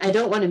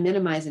don't want to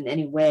minimize in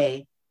any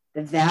way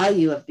the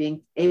value of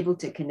being able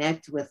to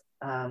connect with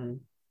a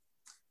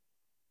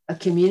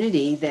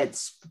community that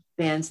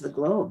spans the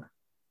globe,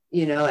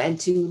 you know, and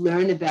to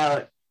learn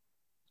about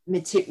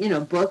you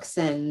know, books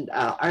and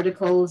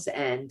articles.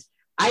 And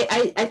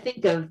I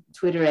think of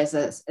Twitter as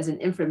an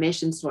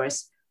information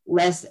source,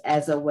 less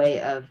as a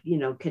way of, you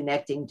know,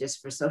 connecting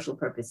just for social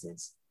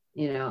purposes.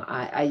 You know,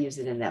 I use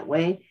it in that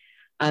way.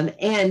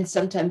 And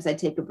sometimes I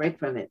take a break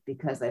from it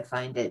because I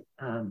find it,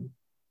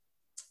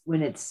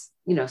 when it's,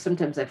 you know,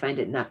 sometimes I find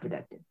it not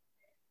productive.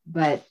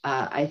 But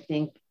I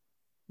think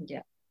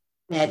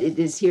that it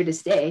is here to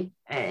stay.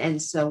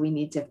 And so we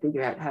need to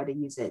figure out how to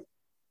use it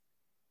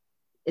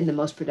in the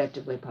most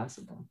productive way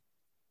possible.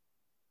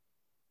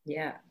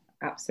 Yeah,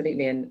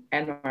 absolutely. And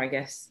Emma, I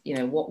guess, you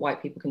know, what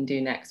white people can do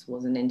next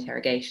was an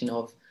interrogation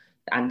of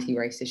the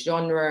anti-racist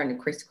genre and a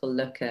critical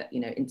look at,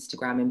 you know,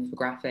 Instagram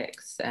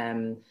infographics,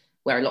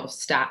 where a lot of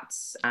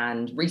stats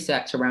and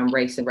research around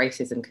race and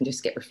racism can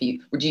just get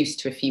reduced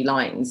to a few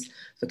lines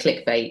for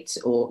clickbait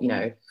or, you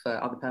know,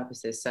 for other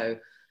purposes. So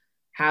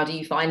how do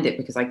you find it?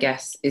 Because I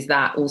guess, is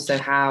that also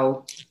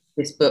how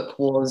this book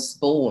was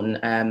born?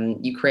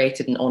 You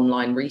created an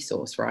online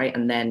resource, right?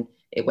 And then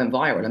it went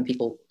viral and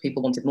people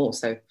wanted more.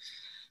 So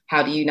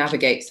how do you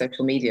navigate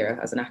social media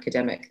as an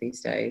academic these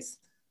days?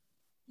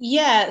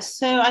 Yeah,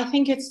 so I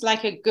think it's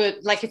like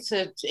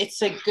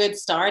it's a good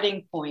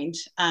starting point,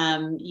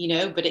 you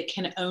know, but it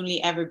can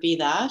only ever be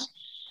that.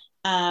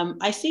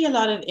 I see a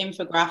lot of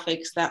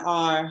infographics that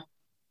are,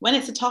 when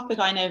it's a topic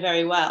I know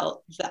very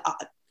well,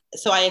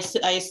 so I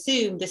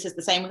assume this is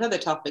the same with other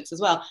topics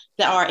as well,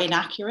 that are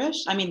inaccurate.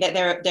 I mean, that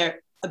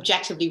they're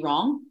objectively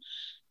wrong.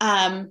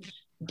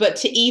 But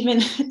to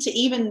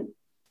even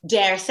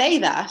dare say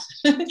that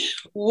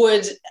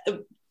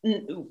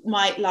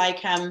might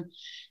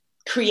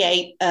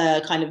create a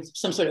kind of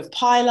some sort of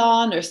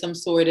pylon or some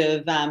sort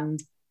of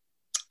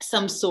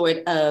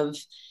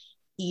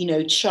you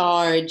know,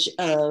 charge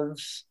of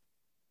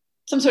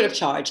some sort of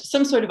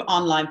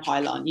online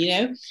pylon, you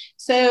know.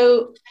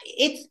 So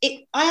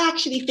I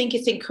actually think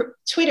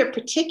Twitter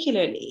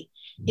particularly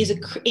is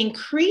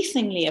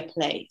increasingly a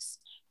place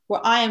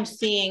where I am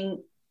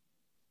seeing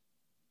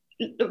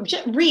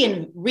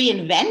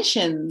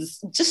reinventions,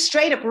 just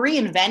straight up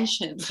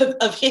reinventions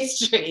of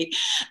history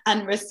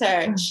and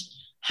research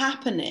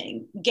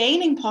happening,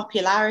 gaining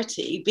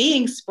popularity,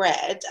 being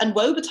spread, and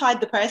woe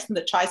betide the person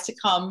that tries to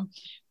come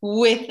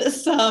with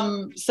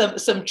some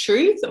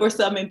truth or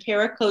some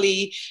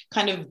empirically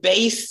kind of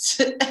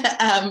based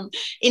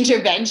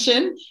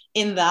intervention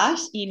in that,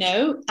 you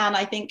know. And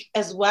I think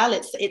as well,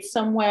 it's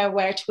somewhere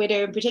where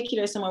Twitter in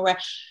particular is somewhere where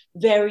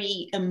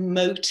very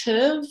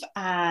emotive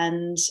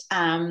and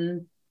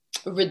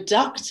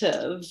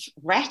reductive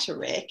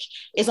rhetoric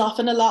is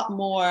often a lot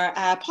more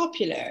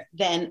popular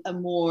than a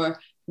more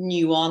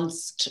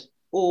nuanced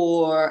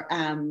or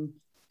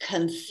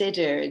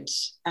considered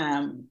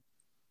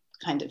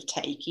kind of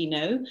take, you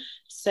know.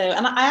 So,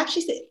 and I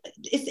actually say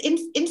it's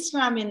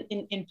Instagram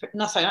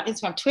not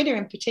Instagram, Twitter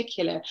in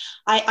particular,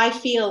 I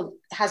feel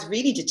has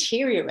really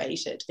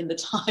deteriorated in the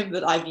time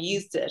that I've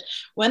used it.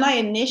 When I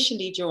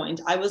initially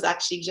joined, I was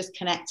actually just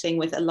connecting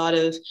with a lot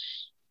of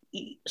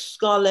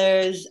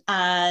scholars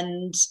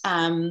and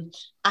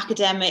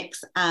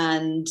academics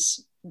and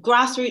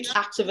grassroots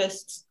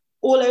activists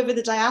all over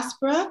the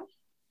diaspora.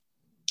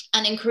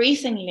 And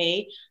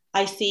increasingly,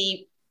 I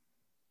see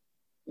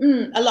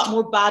a lot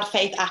more bad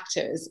faith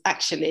actors,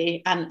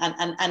 actually, and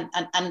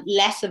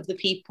less of the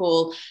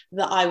people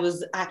that I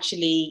was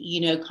actually,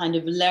 you know, kind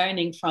of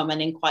learning from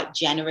and in quite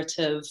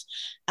generative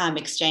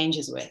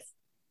exchanges with.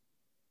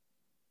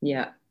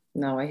 Yeah,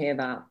 no, I hear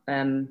that.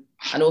 And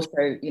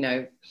also, you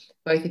know,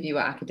 both of you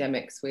are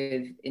academics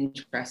with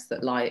interests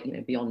that lie, you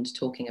know, beyond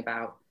talking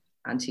about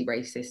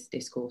anti-racist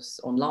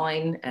discourse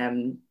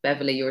online.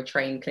 Beverly, you're a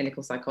trained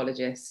clinical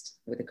psychologist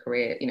with a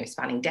career, you know,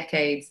 spanning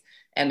decades.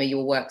 Emma,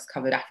 your work's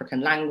covered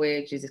African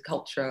languages,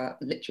 culture,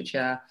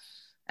 literature.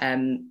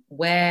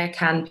 Where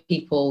can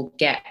people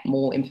get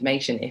more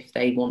information if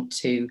they want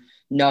to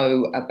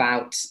know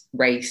about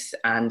race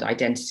and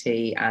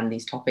identity and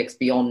these topics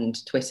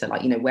beyond Twitter?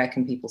 Like, you know, where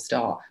can people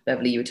start?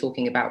 Beverly, you were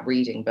talking about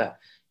reading, but,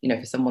 you know,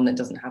 for someone that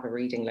doesn't have a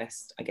reading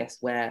list, I guess,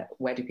 where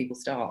do people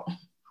start?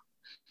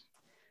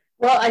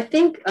 Well, I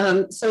think,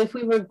 so if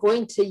we were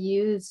going to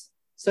use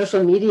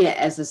social media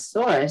as a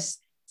source,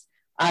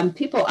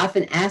 people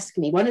often ask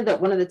me, one of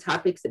the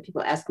topics that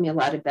people ask me a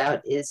lot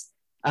about is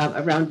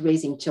around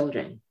raising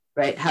children,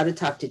 right? How to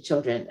talk to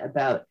children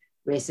about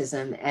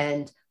racism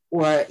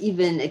or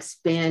even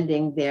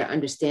expanding their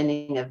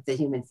understanding of the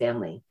human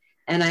family.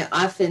 And I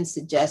often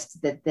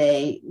suggest that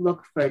they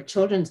look for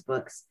children's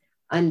books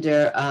at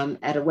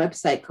a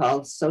website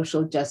called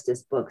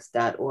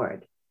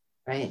socialjusticebooks.org,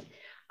 right?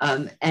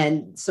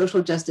 And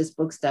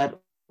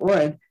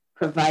socialjusticebooks.org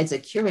provides a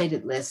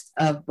curated list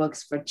of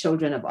books for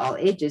children of all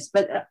ages,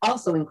 but it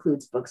also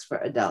includes books for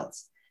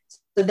adults.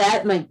 So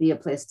that might be a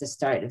place to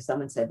start. If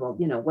someone said, well,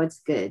 you know,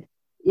 what's good?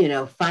 You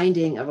know,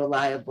 finding a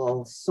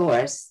reliable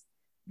source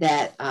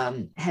that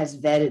has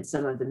vetted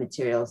some of the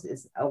materials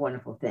is a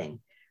wonderful thing.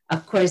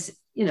 Of course,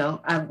 you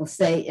know, I will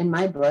say in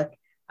my book,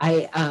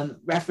 I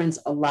reference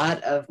a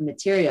lot of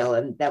material,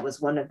 and that was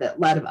a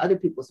lot of other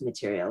people's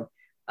material.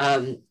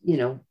 You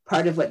know,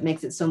 part of what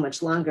makes it so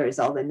much longer is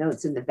all the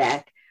notes in the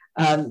back,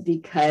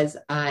 because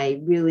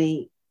I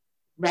really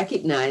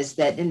recognize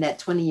that in that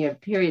 20-year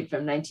period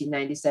from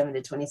 1997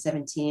 to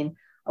 2017,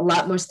 a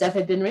lot more stuff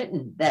had been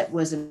written that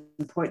was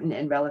important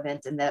and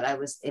relevant and that I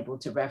was able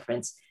to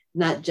reference,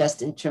 not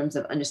just in terms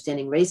of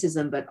understanding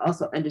racism, but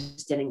also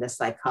understanding the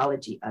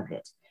psychology of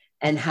it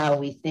and how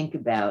we think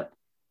about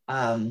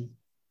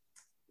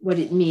what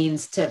it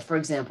means to, for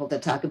example, to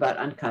talk about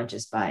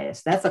unconscious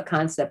bias. That's a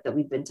concept that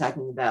we've been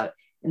talking about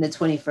in the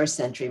 21st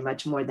century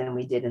much more than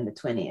we did in the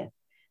 20th.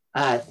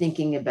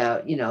 Thinking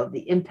about, you know,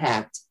 the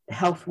impact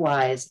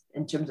health-wise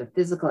in terms of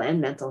physical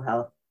and mental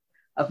health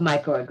of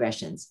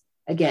microaggressions.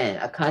 Again,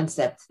 a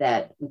concept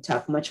that we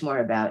talk much more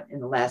about in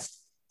the last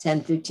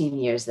 10, 15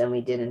 years than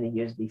we did in the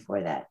years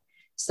before that.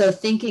 So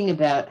thinking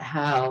about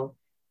how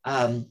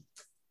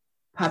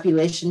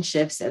population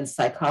shifts and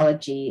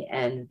psychology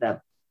and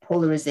the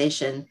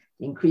polarization,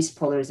 the increased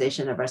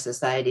polarization of our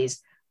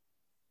societies,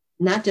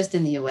 not just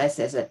in the US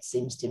as it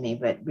seems to me,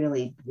 but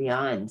really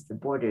beyond the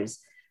borders,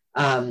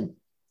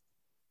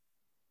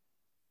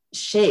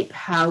 shape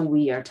how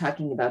we are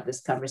talking about this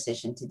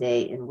conversation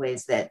today in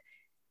ways that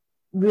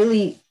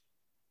really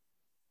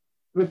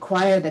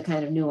require the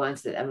kind of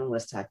nuance that Emma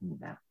was talking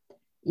about.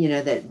 You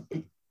know, that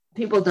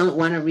people don't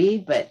want to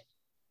read, but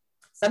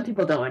some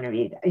people don't want to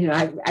read. You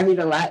know, I read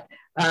a lot,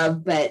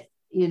 but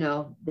you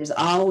know, there's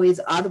always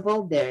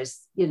Audible, there's,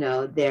 you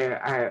know, there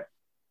are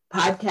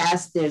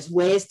podcasts, there's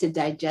ways to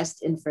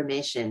digest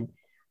information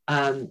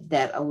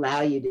that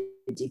allow you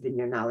to deepen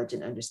your knowledge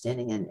and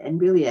understanding. And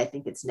really, I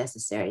think it's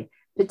necessary,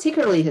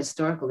 particularly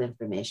historical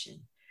information.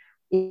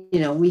 You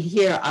know, we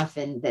hear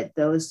often that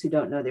those who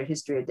don't know their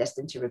history are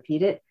destined to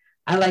repeat it.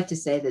 I like to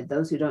say that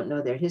those who don't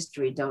know their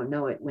history don't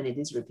know it when it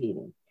is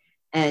repeating.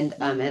 And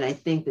I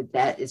think that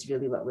that is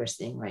really what we're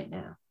seeing right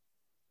now.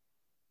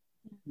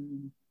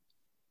 Mm-hmm.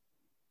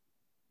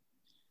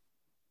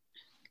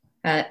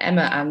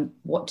 Emma,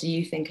 what do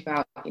you think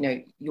about, you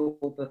know, your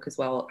book as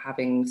well,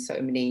 having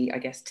so many, I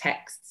guess,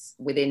 texts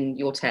within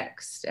your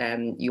text?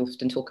 You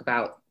often talk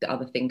about the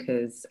other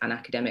thinkers and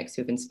academics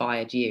who have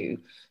inspired you.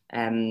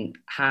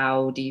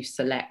 How do you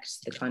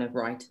select the kind of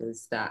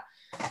writers that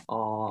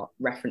are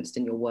referenced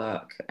in your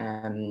work?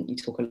 You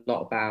talk a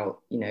lot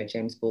about, you know,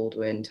 James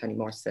Baldwin, Toni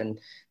Morrison,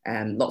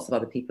 lots of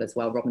other people as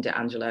well, Robin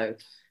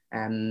DiAngelo.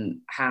 I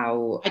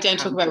don't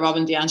talk about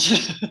Robin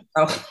DiAngelo.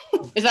 Oh.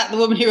 Is that the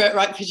woman who wrote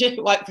White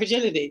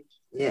Fragility?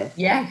 Yeah.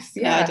 Yes.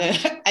 Yeah. No,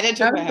 I don't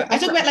talk about her. I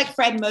talk about like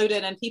Fred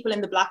Moden and people in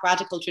the Black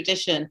radical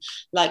tradition,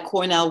 like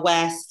Cornel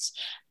West,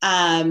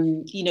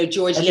 you know,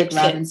 George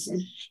Lipsitz.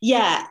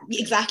 Yeah,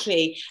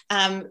 exactly.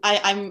 I'm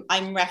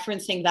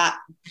referencing that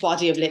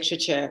body of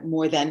literature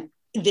more than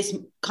this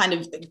kind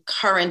of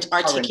current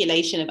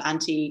articulation of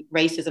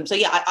anti-racism. So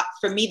yeah,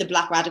 for me, the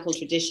Black radical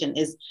tradition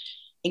is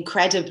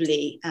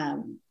incredibly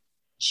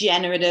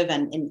generative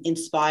and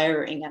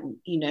inspiring, and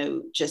you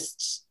know,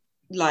 just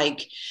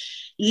like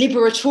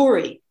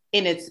liberatory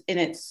in its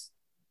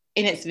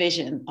in its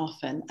vision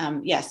often.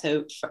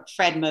 So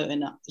Fred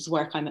Moten's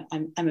work I'm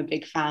a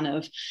big fan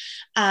of.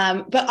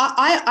 But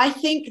I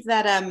think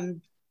that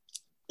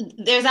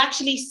there's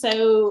actually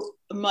so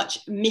much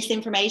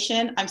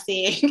misinformation I'm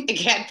seeing,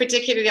 again,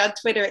 particularly on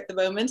Twitter at the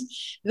moment,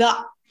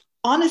 that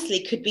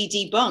honestly could be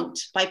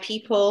debunked by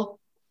people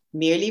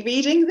merely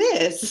reading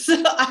this.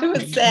 So I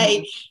would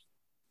say,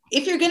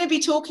 if you're going to be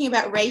talking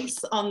about race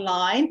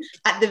online,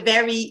 at the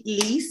very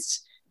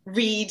least,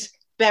 read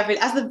Beverly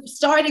as the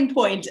starting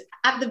point.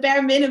 At the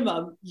bare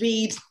minimum,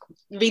 read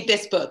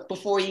this book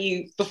before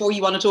you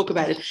want to talk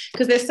about it,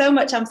 because there's so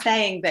much I'm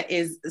seeing that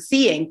is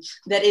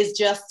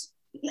just,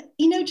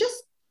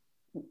 just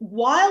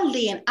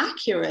wildly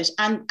inaccurate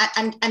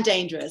and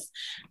dangerous,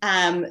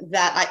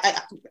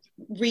 that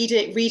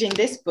reading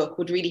this book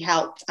would really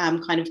help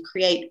kind of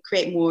create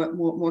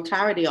more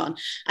clarity on.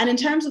 And in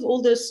terms of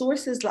all those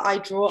sources that I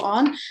draw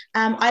on,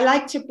 I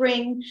like to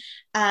bring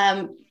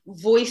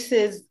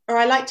voices, or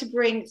I like to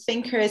bring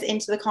thinkers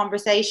into the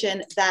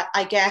conversation that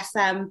I guess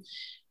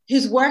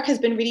whose work has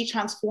been really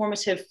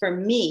transformative for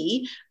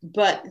me,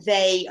 but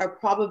they are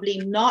probably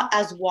not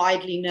as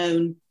widely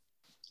known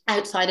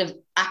outside of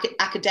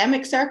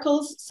academic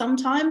circles.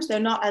 Sometimes they're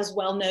not as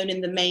well known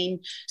in the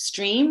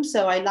mainstream.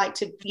 So I like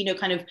to,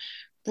 kind of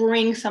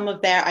bring some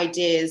of their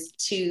ideas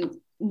to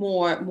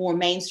more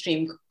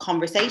mainstream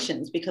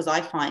conversations, because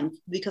I find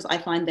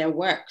their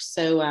work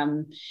so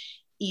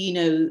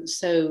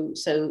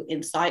so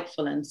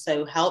insightful and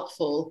so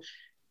helpful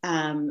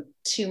to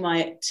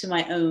my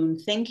own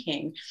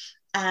thinking.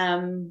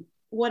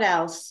 What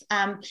else?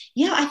 I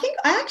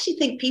actually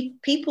think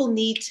people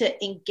need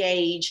to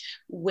engage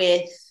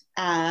with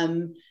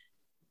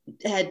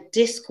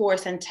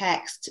discourse and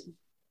texts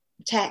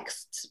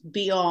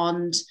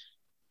beyond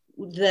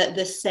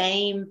the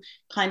same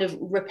kind of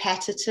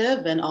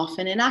repetitive and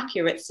often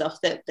inaccurate stuff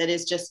that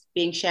is just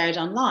being shared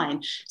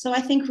online. So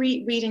I think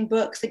reading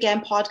books,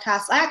 again,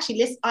 podcasts. I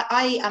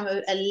am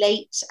a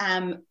late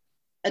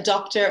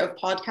adopter of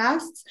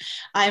podcasts.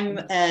 I'm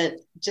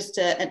just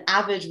an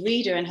avid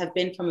reader and have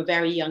been from a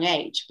very young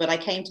age, but I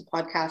came to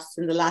podcasts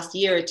in the last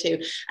year or two,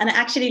 and I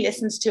actually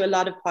listened to a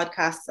lot of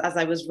podcasts as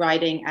I was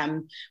writing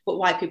What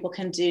White People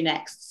Can Do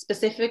Next,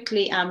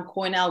 specifically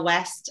Cornel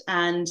West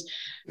and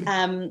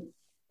Trisha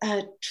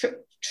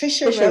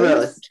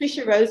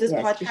Rose's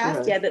podcast.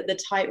 Rose. The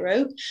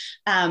Tightrope.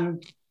 I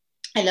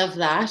love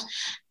that.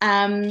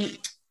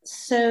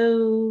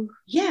 So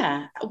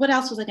yeah, what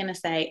else was I going to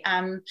say?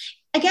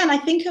 Again, I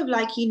think of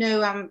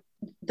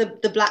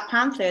the Black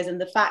Panthers and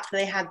the fact that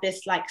they had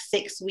this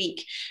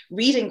 6-week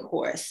reading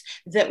course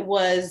that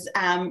was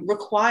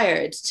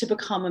required to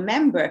become a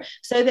member,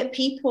 so that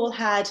people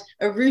had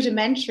a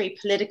rudimentary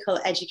political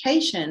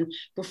education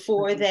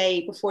before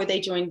they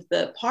joined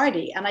the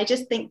party. And I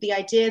just think the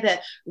idea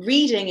that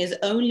reading is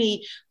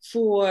only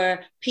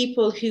for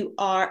people who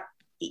are,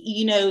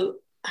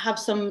 have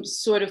some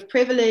sort of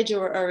privilege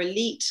or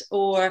elite,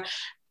 or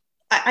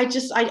I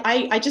just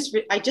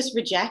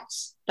reject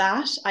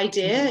that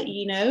idea,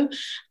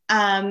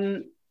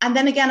 and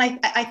then again,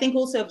 I think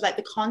also of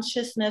the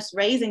consciousness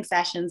raising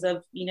sessions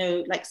of,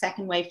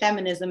 second wave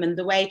feminism, and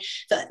the way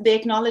that the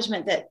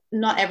acknowledgement that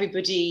not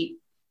everybody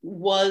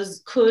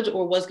could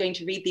or was going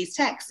to read these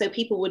texts. So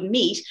people would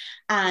meet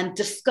and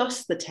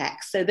discuss the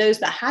text. So those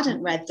that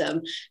hadn't read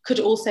them could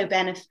also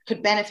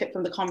benefit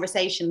from the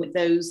conversation with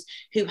those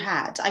who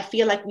had. I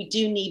feel like we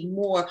do need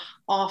more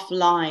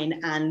offline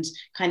and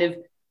kind of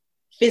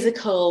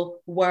physical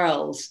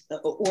worlds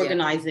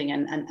organizing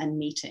and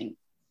meeting.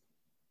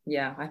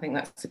 Yeah, I think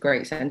that's a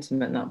great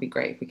sentiment. That'd be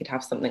great if we could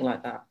have something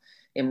like that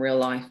in real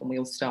life and we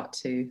all start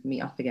to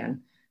meet up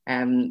again.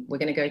 We're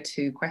going to go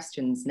to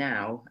questions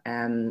now.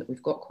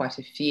 We've got quite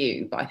a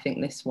few, but I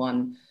think this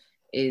one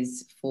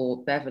is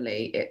for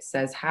Beverly. It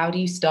says, how do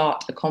you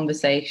start a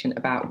conversation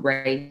about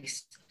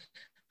race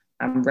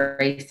and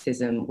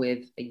racism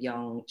with a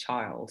young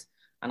child?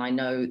 And I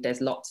know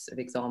there's lots of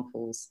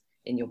examples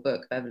in your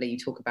book, Beverly. You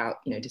talk about,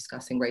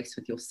 discussing race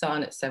with your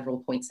son at several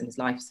points in his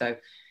life. So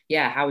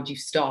yeah, how would you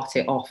start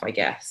it off, I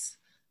guess?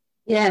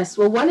 Yes,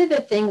 well, one of the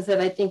things that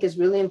I think is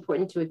really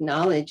important to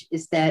acknowledge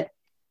is that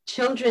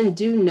children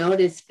do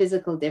notice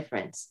physical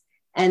difference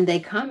and they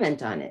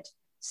comment on it.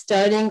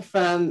 Starting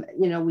from,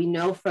 we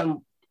know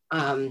from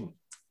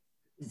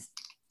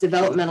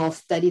developmental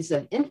studies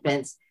of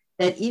infants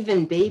that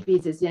even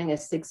babies as young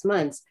as 6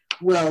 months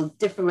will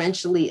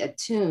differentially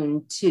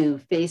attune to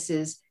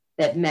faces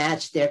that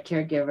match their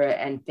caregiver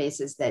and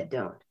faces that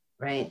don't,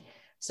 right?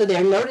 So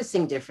they're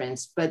noticing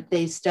difference, but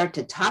they start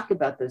to talk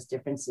about those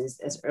differences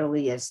as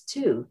early as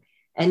 2.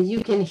 And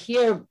you can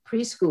hear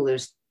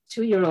preschoolers,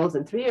 2-year-olds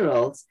and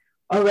 3-year-olds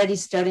already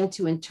starting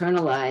to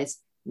internalize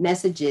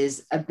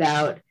messages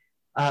about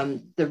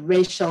the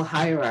racial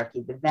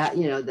hierarchy,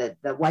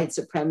 the white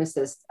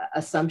supremacist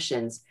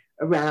assumptions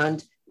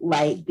around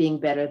light being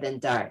better than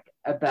dark,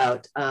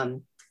 about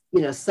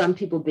some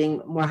people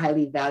being more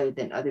highly valued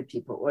than other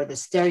people, or the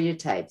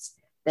stereotypes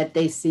that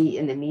they see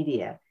in the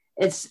media.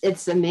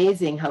 It's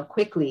amazing how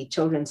quickly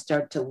children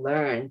start to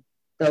learn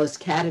those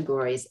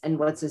categories and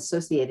what's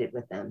associated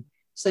with them.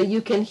 So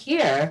you can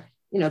hear,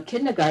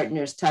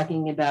 kindergartners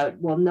talking about,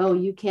 well, no,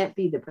 you can't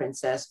be the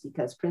princess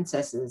because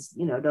princesses,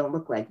 don't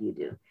look like you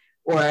do.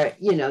 Or,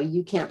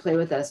 you can't play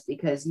with us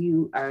because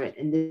you are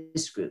in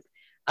this group.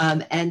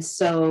 And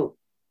so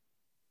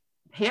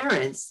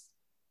parents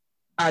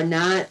are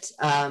not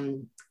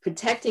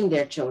protecting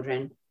their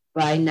children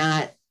by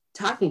not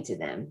talking to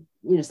them.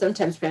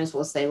 Sometimes parents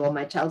will say, well,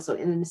 my child's so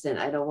innocent,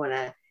 I don't want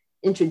to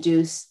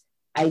introduce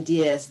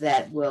ideas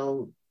that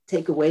will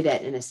take away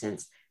that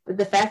innocence. But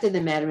the fact of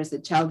the matter is the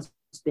child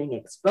is being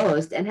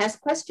exposed and has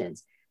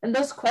questions. And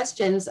those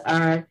questions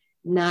are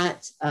not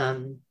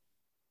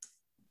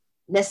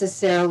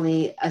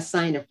necessarily a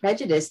sign of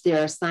prejudice.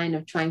 They're a sign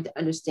of trying to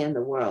understand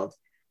the world.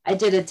 I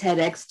did a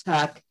TEDx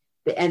talk,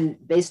 and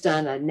based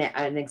on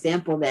an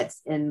example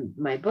that's in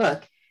my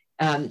book,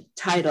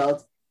 titled,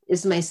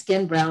 "Is My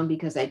Skin Brown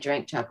Because I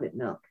Drank Chocolate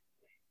Milk?"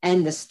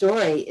 And the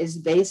story is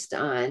based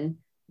on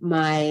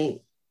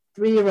my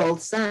 3-year-old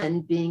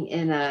son being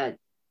in a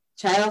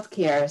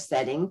childcare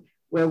setting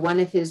where one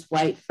of his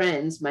white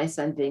friends, my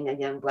son being a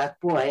young Black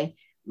boy,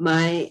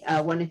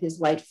 one of his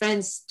white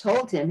friends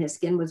told him his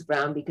skin was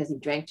brown because he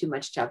drank too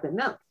much chocolate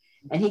milk.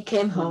 And he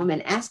came home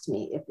and asked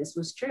me if this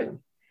was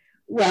true.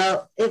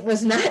 Well, it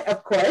was not,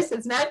 of course,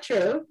 it's not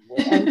true,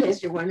 in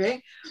case you're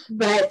wondering.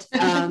 But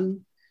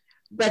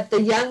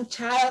the young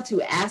child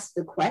who asked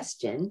the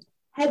question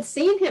had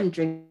seen him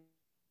drink.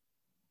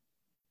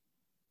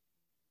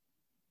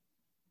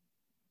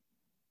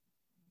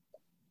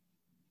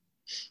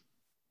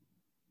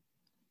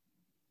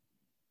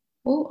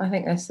 Oh, I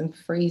think there's some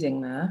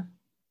freezing there.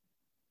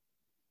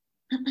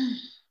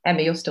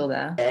 Emma, you're still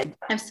there.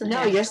 I'm still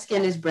No, here. your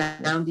skin is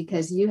brown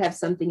because you have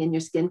something in your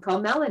skin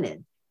called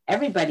melanin.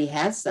 Everybody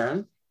has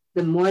some.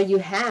 The more you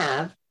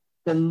have,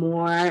 the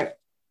more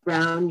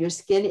brown your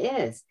skin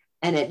is.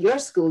 And at your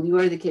school, you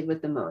are the kid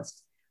with the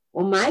most.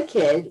 Well, my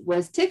kid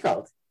was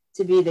tickled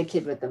to be the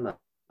kid with the most.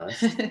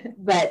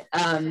 But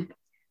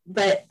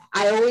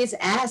I always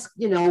ask,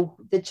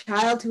 the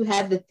child who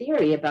had the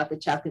theory about the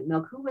chocolate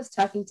milk, who was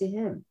talking to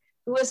him?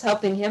 Who was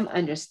helping him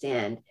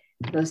understand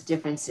those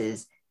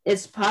differences?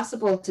 It's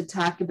possible to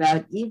talk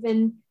about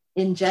even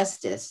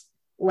injustice,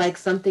 like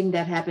something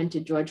that happened to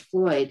George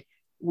Floyd,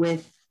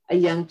 with a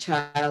young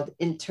child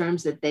in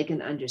terms that they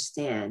can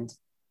understand.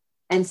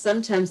 And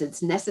sometimes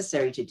it's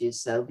necessary to do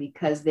so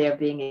because they're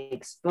being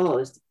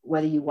exposed,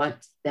 whether you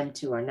want them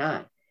to or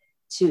not,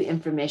 to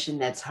information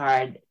that's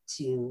hard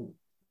to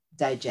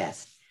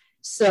digest.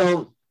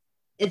 So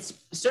it's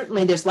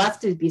certainly, there's lots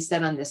to be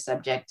said on this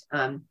subject.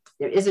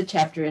 There is a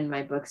chapter in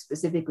my book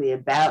specifically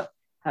about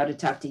how to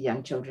talk to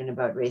young children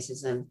about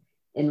racism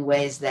in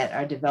ways that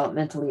are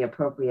developmentally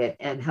appropriate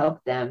and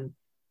help them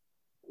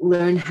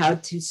learn how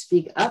to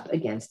speak up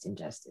against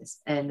injustice.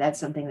 And that's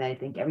something that I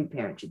think every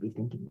parent should be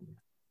thinking about.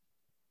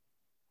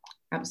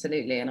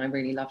 Absolutely. And I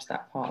really loved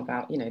that part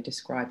about,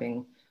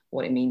 describing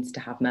what it means to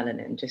have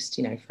melanin, just,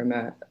 from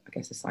a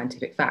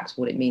scientific fact,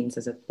 what it means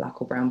as a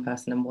Black or brown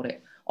person and what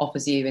it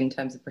offers you in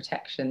terms of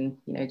protection,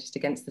 just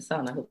against the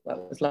sun. I thought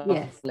that was lovely.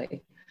 Yes.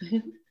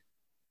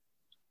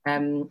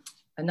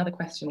 Another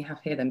question we have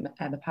here then,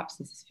 Emma, perhaps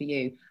this is for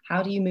you.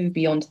 How do you move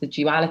beyond the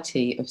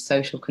duality of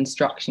social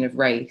construction of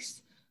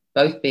race,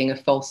 both being a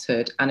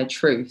falsehood and a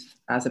truth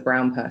as a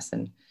brown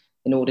person,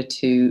 in order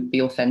to be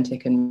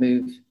authentic and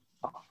move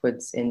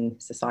upwards in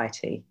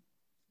society?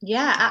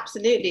 Yeah,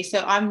 absolutely.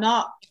 So I'm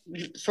not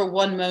for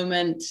one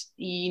moment,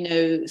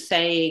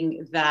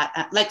 saying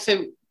that,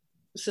 so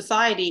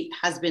society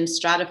has been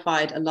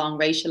stratified along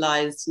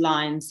racialized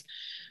lines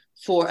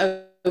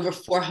for over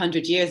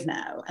 400 years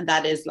now. And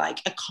that is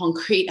like a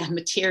concrete and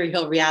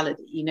material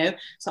reality,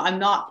 So I'm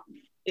not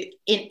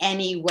in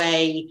any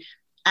way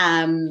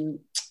downplaying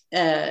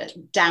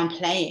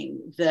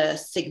the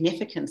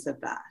significance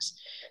of that.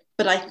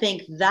 But I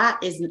think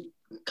that is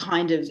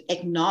kind of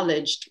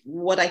acknowledged.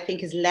 What I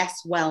think is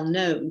less well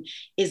known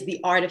is the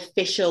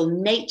artificial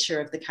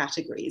nature of the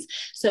categories.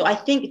 So I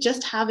think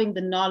just having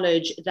the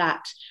knowledge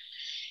that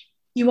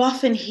you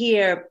often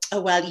hear,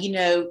 oh, well,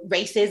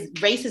 race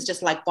is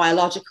just like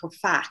biological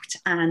fact.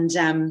 And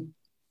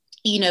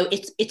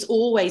it's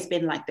always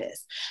been like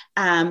this.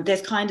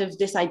 There's kind of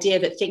this idea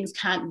that things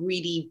can't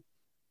really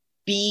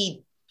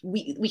be,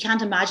 we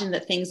can't imagine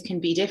that things can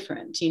be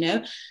different,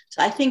 So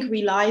I think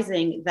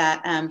realizing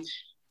that,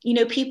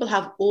 people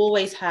have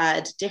always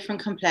had different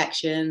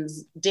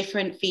complexions,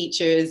 different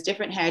features,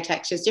 different hair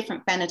textures,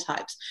 different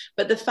phenotypes.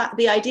 But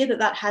the idea that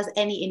that has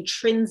any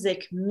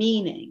intrinsic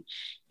meaning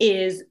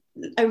is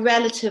a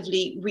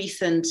relatively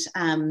recent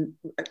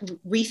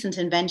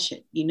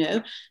invention,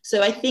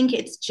 So I think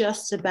it's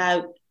just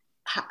about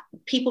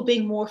people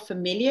being more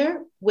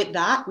familiar with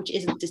that, which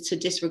isn't to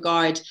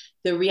disregard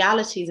the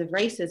realities of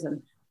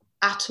racism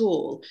at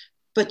all,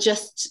 but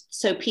just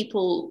so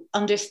people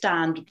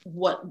understand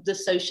what the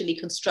socially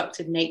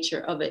constructed nature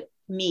of it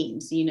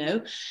means, Yeah.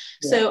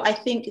 So I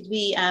think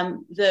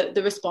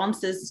the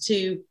responses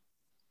to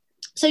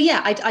So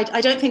yeah, I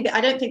don't think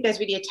there's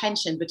really a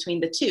tension between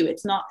the two.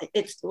 It's not.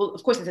 It's well,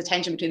 of course, there's a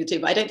tension between the two,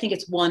 but I don't think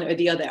it's one or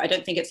the other. I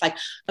don't think it's like,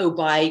 oh,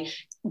 by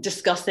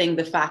discussing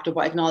the fact or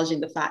by acknowledging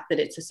the fact that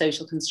it's a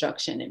social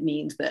construction, it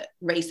means that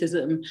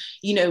racism,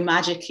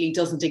 magically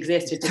doesn't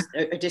exist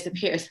or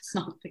disappears. It's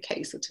not the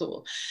case at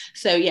all.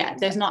 So yeah,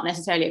 there's not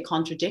necessarily a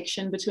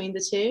contradiction between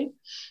the two.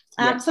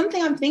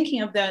 Something I'm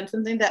thinking of though, and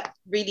something that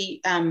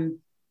really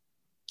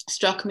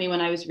struck me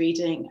when I was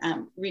reading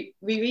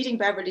rereading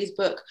Beverly's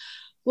book,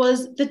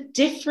 was the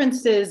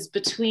differences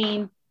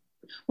between,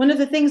 one of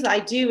the things that I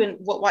do and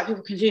what white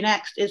people can do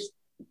next is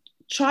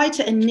try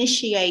to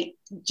initiate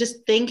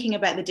just thinking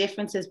about the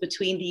differences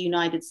between the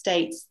United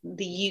States,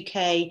 the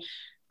UK,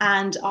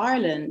 and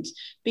Ireland,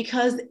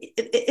 because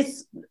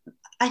it's,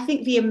 I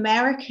think the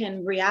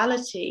American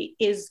reality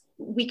is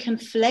we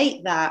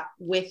conflate that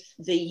with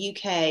the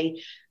UK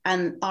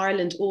and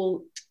Ireland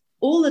all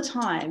the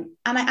time.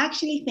 And I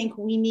actually think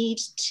we need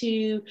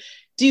to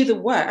do the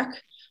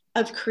work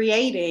of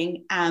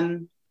creating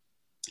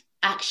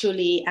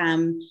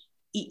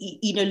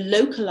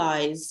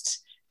localized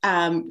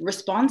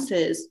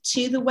responses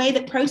to the way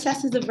that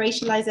processes of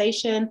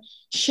racialization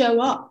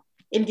show up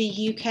in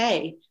the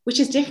UK,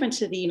 which is different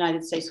to the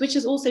United States, which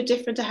is also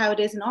different to how it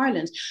is in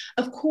Ireland.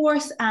 Of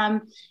course,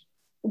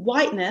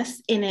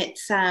 whiteness in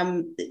its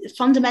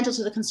fundamental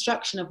to the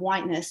construction of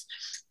whiteness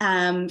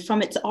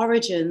from its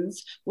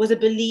origins was a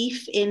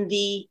belief in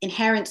the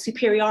inherent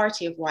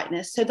superiority of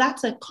whiteness. So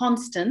that's a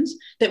constant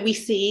that we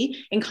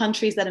see in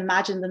countries that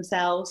imagine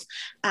themselves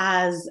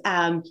as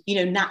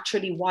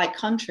naturally white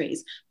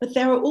countries. But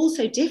there are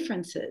also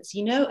differences.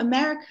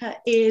 America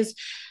is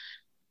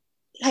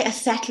like a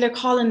settler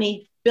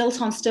colony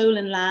built on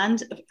stolen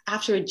land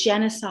after a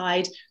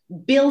genocide,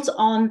 built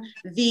on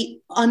the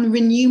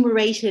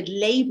unremunerated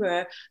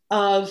labor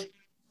of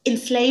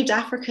enslaved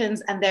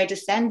Africans and their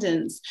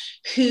descendants,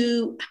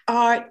 who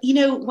are,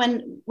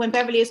 when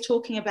Beverly is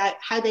talking about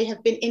how they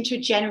have been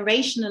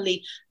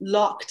intergenerationally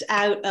locked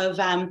out of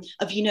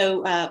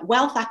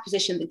wealth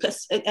acquisition,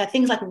 because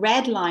things like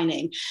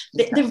redlining,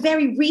 the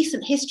very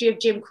recent history of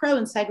Jim Crow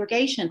and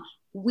segregation.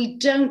 We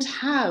don't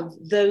have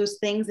those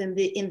things in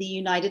the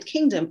United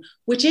Kingdom,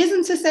 which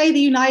isn't to say the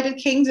United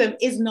Kingdom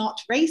is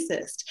not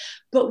racist,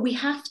 but we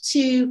have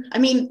to,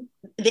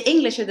 the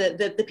English are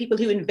the people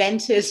who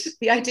invented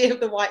the idea of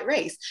the white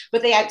race,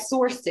 but they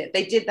outsourced it.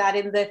 They did that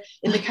in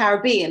the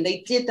Caribbean.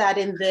 They did that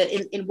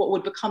in what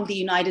would become the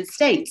United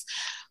States.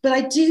 But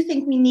I do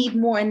think we need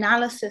more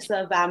analysis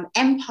of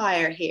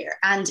empire here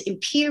and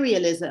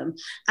imperialism,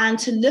 and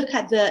to look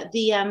at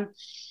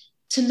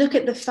to look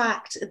at the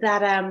fact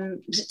that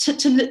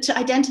to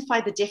identify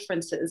the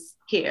differences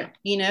here,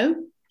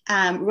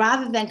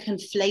 rather than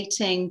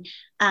conflating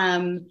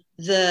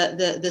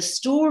the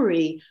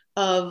story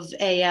of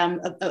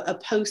a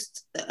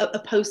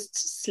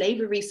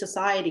post-slavery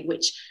society,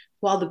 which,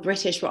 while the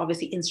British were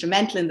obviously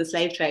instrumental in the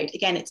slave trade,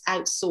 again, it's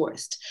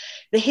outsourced.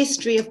 The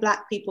history of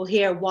Black people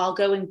here, while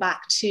going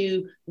back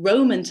to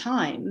Roman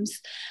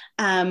times,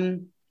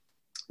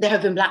 there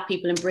have been Black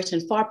people in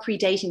Britain far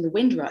predating the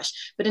Windrush.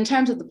 But in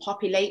terms of the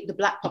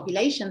Black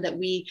population that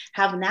we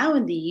have now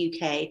in the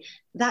UK,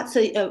 that's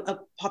a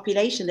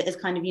population that is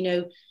kind of,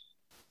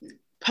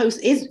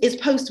 post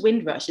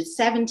Windrush. It's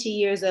 70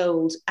 years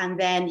old. And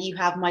then you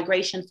have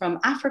migration from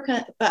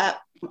Africa,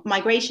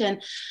 migration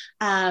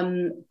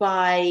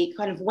by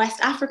kind of West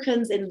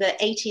Africans in the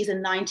 80s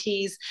and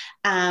 90s.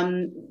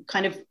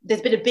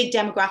 There's been a big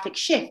demographic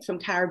shift from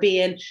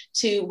Caribbean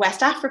to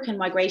West African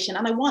migration.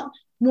 And I want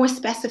more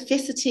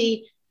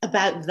specificity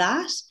about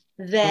that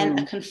than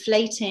a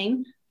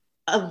conflating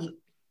of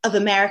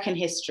American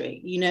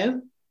history,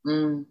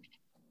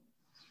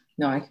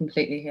 No, I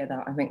completely hear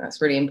that. I think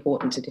that's really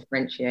important to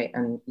differentiate,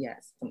 and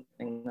yes,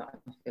 something that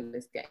I feel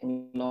is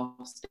getting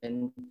lost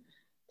in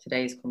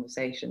today's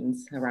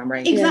conversations around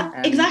race.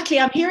 Exactly.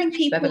 I'm hearing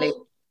people. Beverly.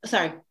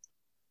 Sorry.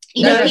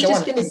 I was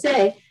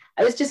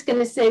just going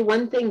to say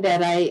one thing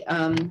that I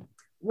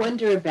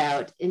wonder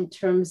about in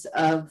terms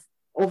of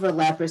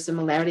overlap or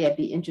similarity. I'd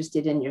be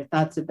interested in your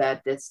thoughts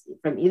about this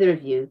from either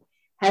of you.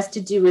 Has to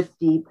do with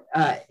the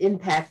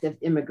impact of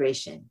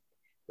immigration,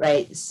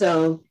 right?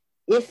 So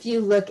if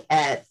you look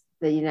at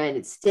the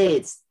United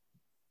States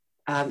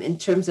in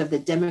terms of the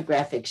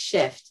demographic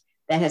shift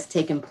that has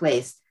taken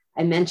place,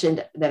 I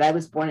mentioned that I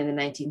was born in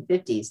the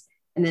 1950s.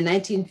 In the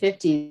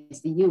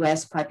 1950s, the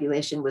US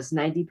population was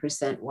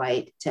 90%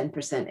 white,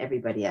 10%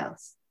 everybody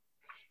else.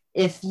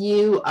 If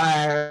you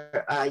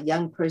are a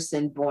young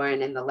person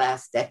born in the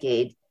last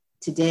decade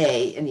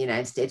today in the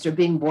United States, or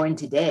being born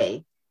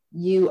today,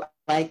 you are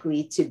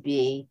likely to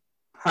be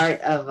part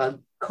of a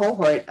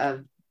cohort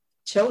of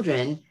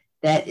children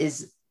that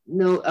is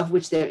of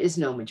which there is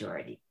no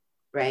majority,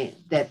 right?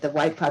 That the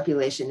white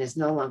population is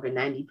no longer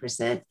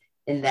 90%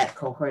 in that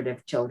cohort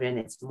of children.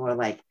 It's more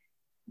like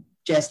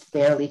just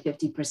barely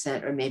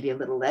 50% or maybe a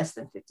little less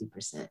than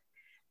 50%.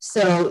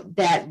 So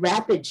that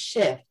rapid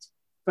shift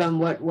from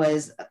what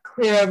was a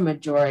clear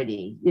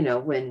majority,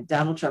 when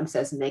Donald Trump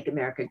says, make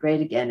America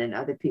great again, and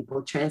other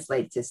people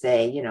translate to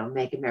say,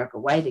 make America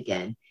white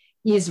again,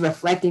 he's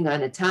reflecting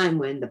on a time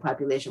when the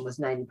population was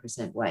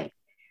 90% white.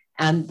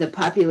 And the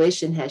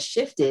population has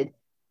shifted,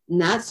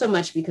 not so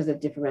much because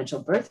of differential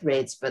birth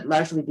rates, but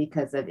largely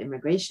because of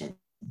immigration.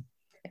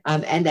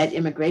 And that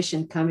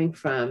immigration coming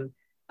from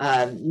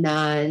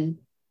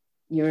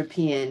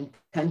non-European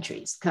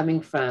countries,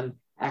 coming from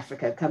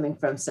Africa, coming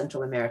from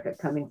Central America,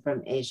 coming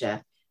from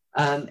Asia.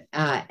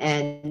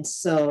 And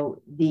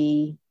so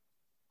the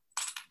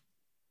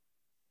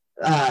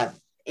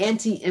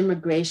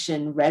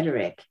anti-immigration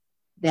rhetoric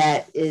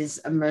that is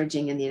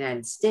emerging in the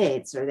United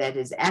States, or that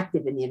is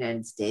active in the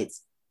United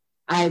States,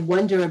 I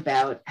wonder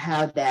about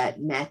how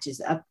that matches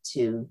up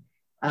to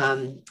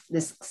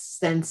this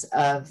sense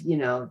of,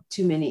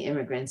 too many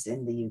immigrants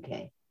in the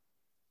UK.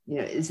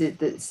 Is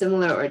it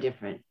similar or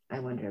different? I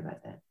wonder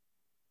about that.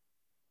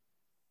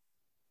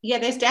 Yeah,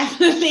 there's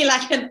definitely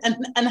like an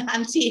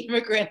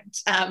anti-immigrant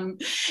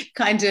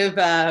kind of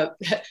a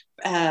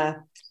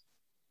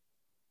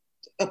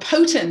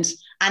potent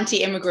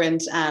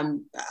anti-immigrant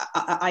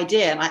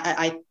idea, and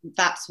I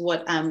that's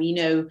what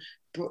Brexit,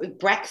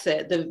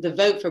 the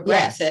vote for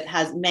Brexit, yes,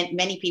 has meant.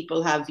 Many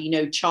people have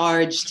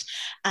charged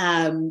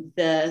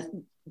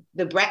the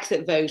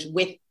Brexit vote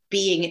with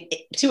being,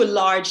 to a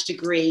large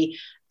degree,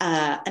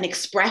 an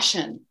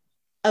expression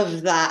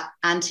of that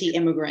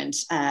anti-immigrant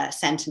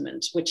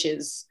sentiment, which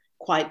is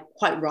quite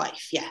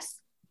rife. Yes.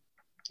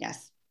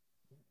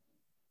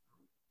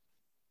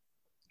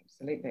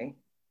 Absolutely.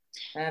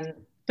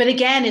 But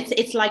again,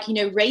 it's like,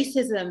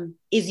 racism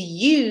is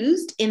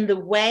used in the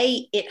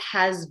way it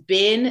has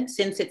been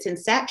since its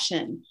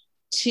inception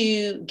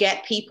to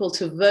get people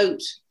to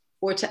vote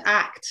or to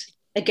act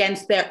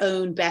against their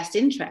own best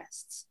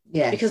interests.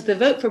 Yes. Because the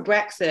vote for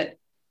Brexit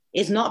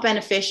is not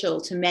beneficial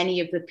to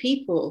many of the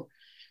people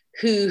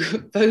who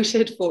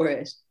voted for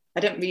it. I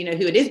don't really know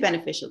who it is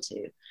beneficial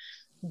to,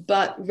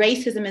 but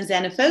racism and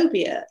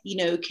xenophobia,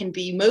 can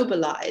be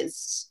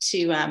mobilized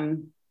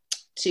can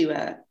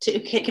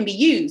be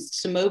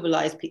used to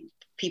mobilize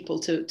people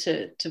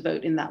to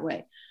vote in that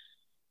way.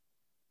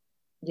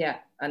 Yeah,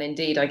 and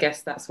indeed, I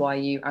guess that's why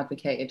you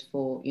advocated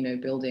for,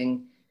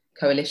 building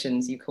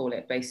coalitions, you call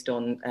it, based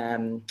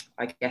on,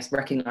 I guess,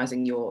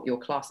 recognizing your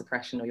class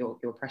oppression or your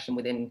oppression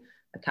within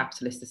a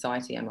capitalist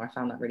society. And I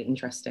found that really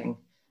interesting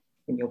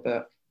in your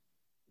book.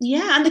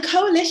 Yeah, and the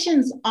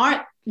coalitions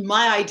aren't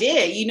my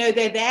idea.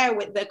 They're there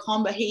with the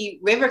Combahee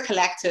River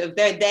Collective.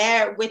 They're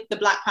there with the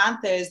Black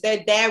Panthers.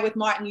 They're there with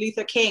Martin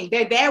Luther King.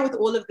 They're there with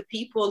all of the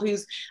people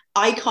whose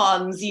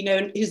icons,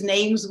 whose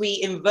names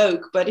we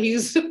invoke, but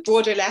whose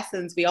broader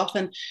lessons we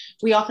often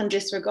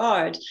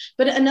disregard.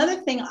 But another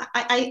thing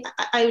I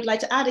would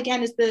like to add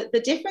again is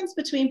the difference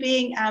between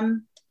being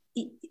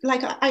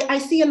like I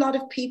see a lot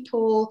of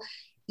people,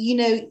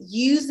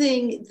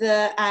 using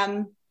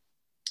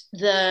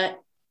the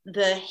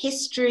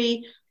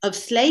history of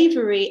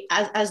slavery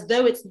as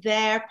though it's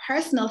their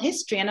personal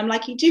history. And I'm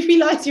like, you do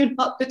realize you're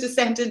not the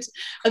descendant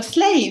of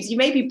slaves. You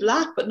may be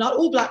Black, but not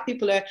all Black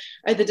people are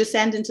the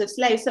descendants of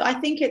slaves. So I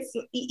think it's,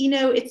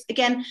 it's,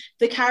 again,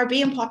 the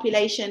Caribbean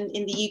population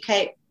in the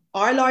UK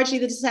are largely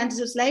the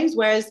descendants of slaves,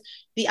 whereas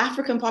the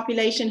African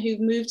population who've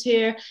moved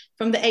here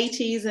from the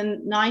 80s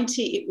and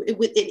 90s,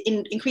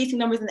 in increasing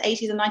numbers in the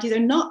 80s and 90s, are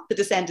not the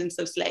descendants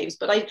of slaves.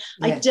 But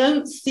I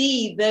don't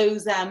see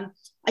those,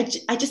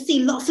 I just see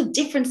lots of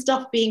different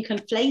stuff being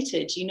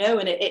conflated,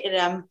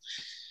 and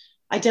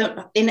I don't,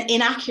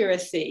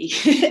 inaccuracy,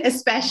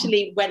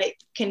 especially when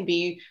it can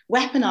be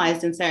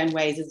weaponized in certain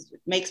ways,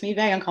 makes me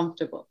very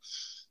uncomfortable.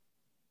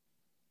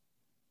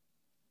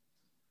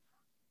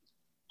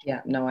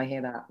 Yeah, no, I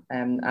hear that.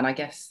 And I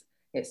guess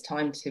it's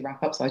time to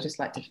wrap up. So I'd just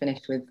like to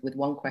finish with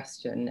one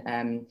question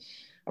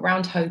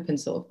around hope and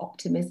sort of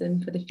optimism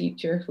for the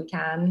future, if we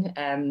can.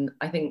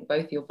 I think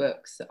both your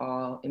books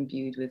are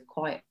imbued with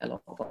quite a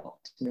lot of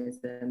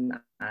optimism,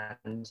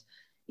 and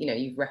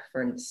you've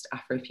referenced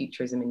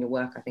Afrofuturism in your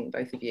work, I think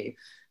both of you,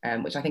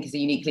 which I think is a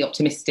uniquely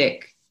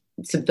optimistic,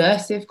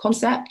 subversive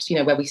concept,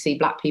 where we see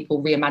Black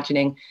people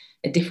reimagining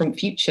a different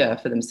future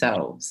for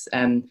themselves.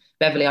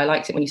 Beverly, I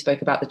liked it when you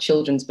spoke about the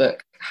children's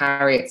book,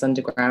 Harriet's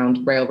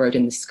Underground Railroad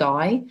in the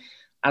Sky,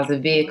 as a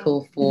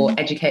vehicle for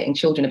educating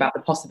children about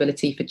the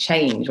possibility for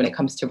change when it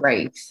comes to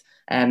race.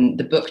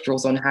 The book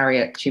draws on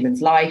Harriet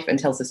Tubman's life and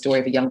tells the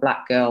story of a young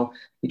Black girl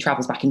who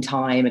travels back in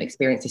time and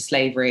experiences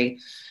slavery.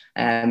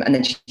 And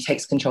then she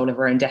takes control of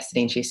her own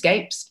destiny and she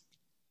escapes.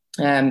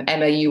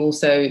 Emma, you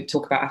also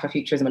talk about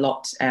Afrofuturism a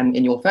lot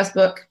in your first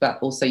book, but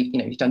also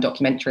you've done a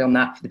documentary on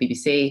that for the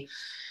BBC.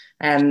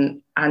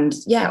 And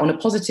yeah, on a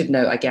positive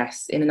note, I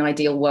guess, in an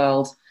ideal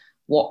world,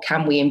 what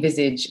can we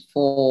envisage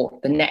for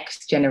the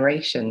next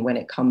generation when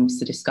it comes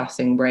to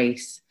discussing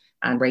race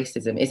and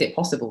racism? Is it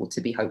possible to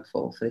be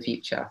hopeful for the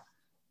future?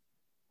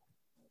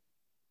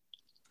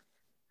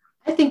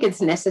 I think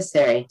it's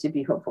necessary to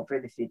be hopeful for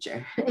the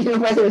future,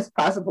 whether it's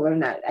possible or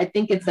not. I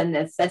think it's a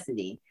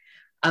necessity.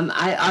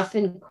 I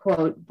often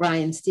quote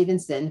Bryan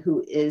Stevenson,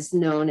 who is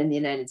known in the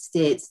United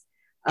States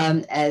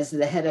as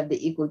the head of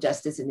the Equal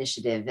Justice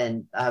Initiative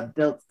and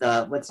built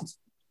what's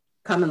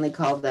commonly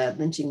called the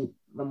Lynching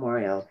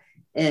Memorial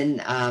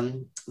in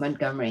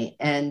Montgomery.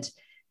 And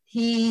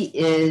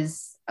he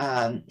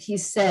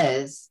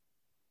says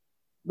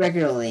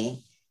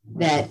regularly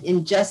that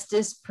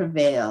injustice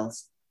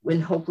prevails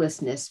when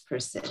hopelessness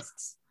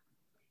persists.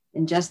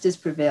 Injustice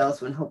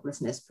prevails when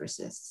hopelessness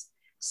persists.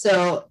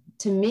 So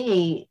to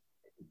me,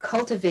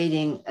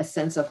 cultivating a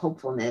sense of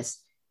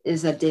hopefulness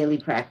is a daily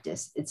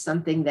practice. It's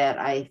something that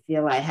I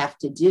feel I have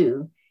to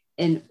do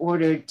in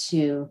order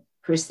to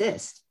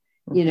persist,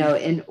 you know,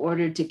 in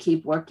order to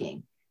keep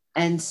working.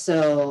 And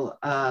so,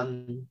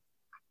 I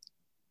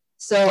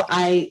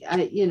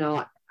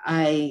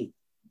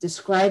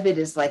describe it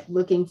as like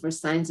looking for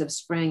signs of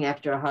spring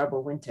after a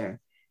horrible winter.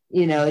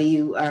 You know,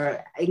 you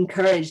are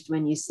encouraged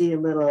when you see a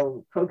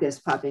little crocus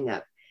popping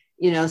up.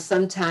 You know,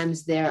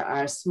 sometimes there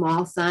are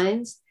small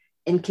signs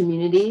in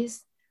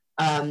communities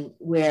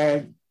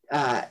where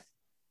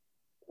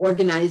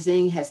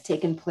organizing has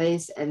taken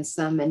place and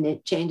some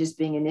changes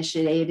being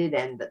initiated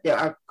and there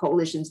are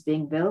coalitions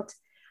being built.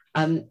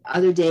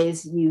 Other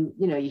days, you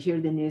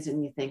hear the news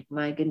and you think,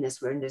 my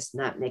goodness, we're just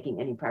not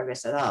making any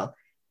progress at all.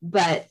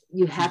 But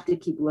you have to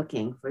keep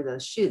looking for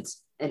those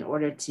shoots in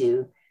order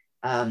to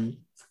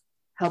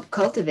help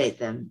cultivate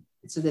them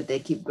so that they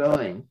keep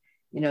growing.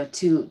 You know,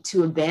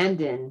 to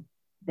abandon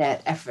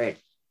that effort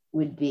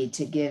would be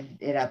to give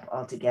it up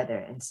altogether.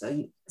 And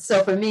so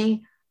for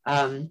me,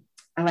 I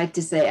like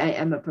to say I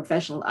am a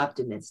professional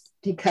optimist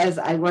because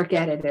I work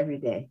at it every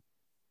day.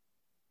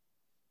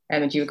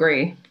 Emma, do you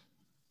agree?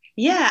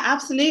 Yeah,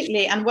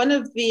 absolutely. And one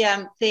of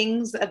the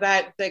things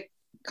about the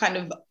kind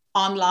of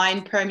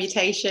online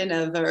permutation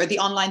of, or the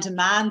online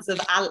demands of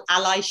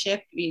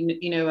allyship,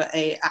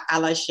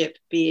 allyship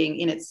being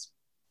in its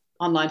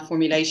online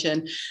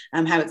formulation,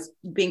 how it's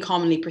being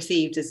commonly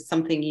perceived as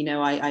something, you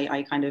know,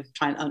 I kind of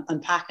try and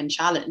unpack and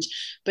challenge,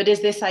 but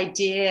is this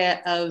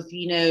idea of,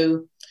 you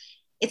know,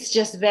 it's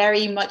just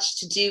very much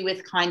to do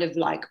with kind of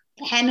like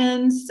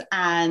penance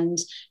and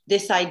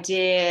this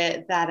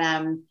idea that,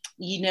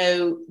 you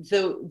know,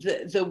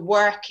 the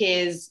work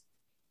is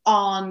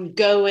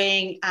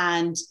ongoing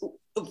and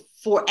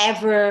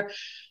forever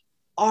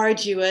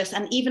arduous.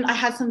 And even I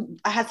had some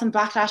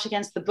backlash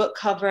against the book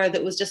cover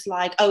that was just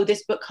like, oh,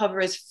 this book cover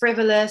is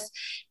frivolous,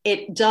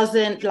 it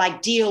doesn't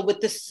like deal with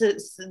the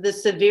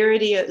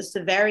severity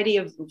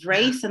of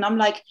race. And I'm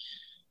like,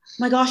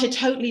 my gosh, it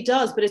totally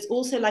does, but it's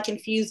also like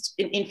infused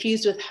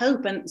with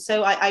hope. And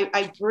so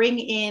I bring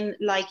in,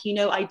 like, you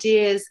know,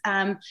 ideas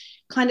kind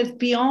of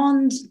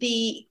beyond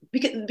the,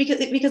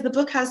 because the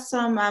book has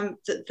some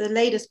the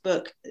latest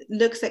book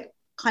looks at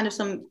kind of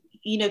some,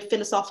 you know,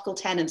 philosophical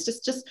tenets,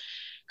 just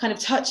kind of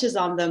touches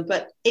on them,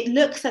 but it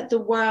looks at the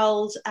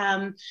world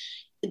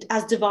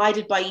as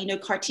divided by, you know,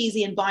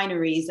 Cartesian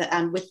binaries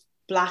and with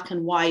black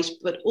and white,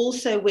 but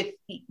also with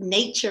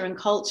nature and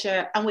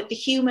culture and with the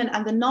human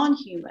and the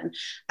non-human.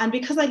 And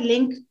because I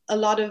link a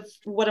lot of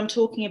what I'm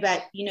talking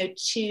about, you know,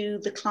 to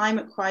the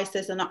climate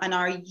crisis and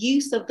our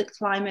use of the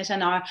climate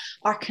and our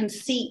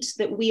conceit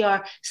that we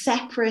are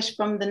separate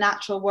from the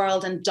natural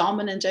world and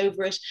dominant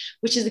over it,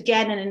 which is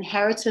again an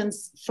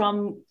inheritance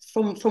from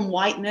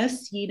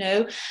whiteness, you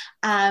know,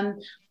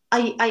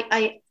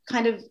 I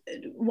kind of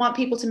want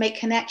people to make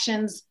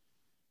connections,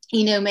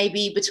 you know,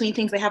 maybe between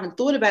things they haven't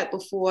thought about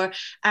before,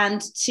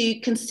 and to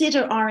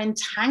consider our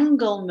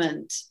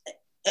entanglement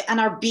and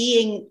our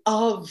being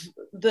of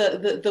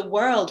the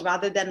world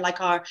rather than like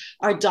our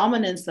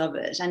dominance of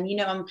it. And, you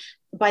know,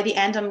 by the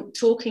end, I'm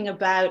talking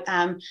about,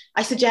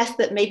 I suggest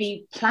that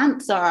maybe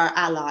plants are our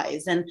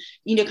allies and,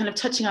 you know, kind of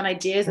touching on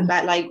ideas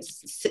about like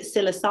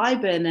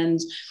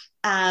psilocybin.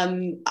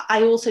 And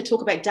I also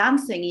talk about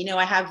dancing. You know,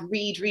 I have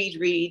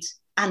read,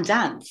 and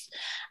dance,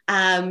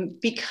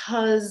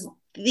 because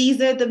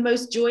these are the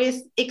most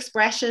joyous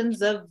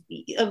expressions of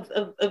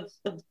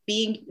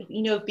being,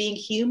 you know, of being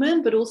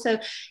human, but also,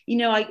 you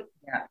know,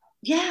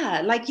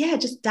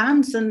 just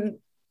dance. And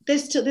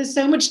there's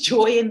so much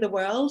joy in the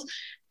world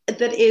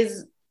that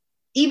is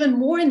even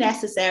more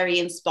necessary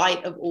in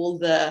spite of all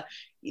the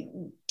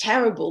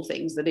terrible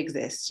things that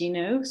exist, you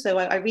know. So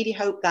I really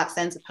hope that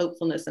sense of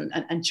hopefulness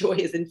and joy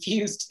is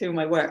infused through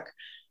my work.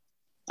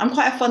 I'm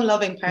quite a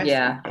fun-loving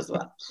person as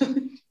well.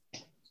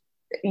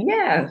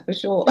 Yeah, for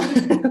sure.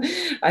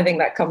 I think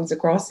that comes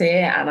across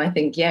here. And I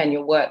think, in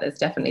your work, there's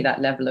definitely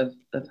that level of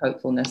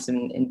hopefulness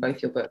in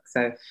both your books.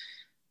 So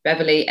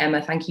Beverly,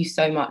 Emma, thank you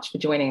so much for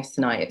joining us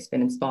tonight. It's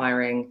been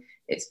inspiring.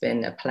 It's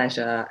been a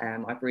pleasure.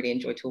 I've really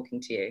enjoyed talking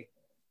to you.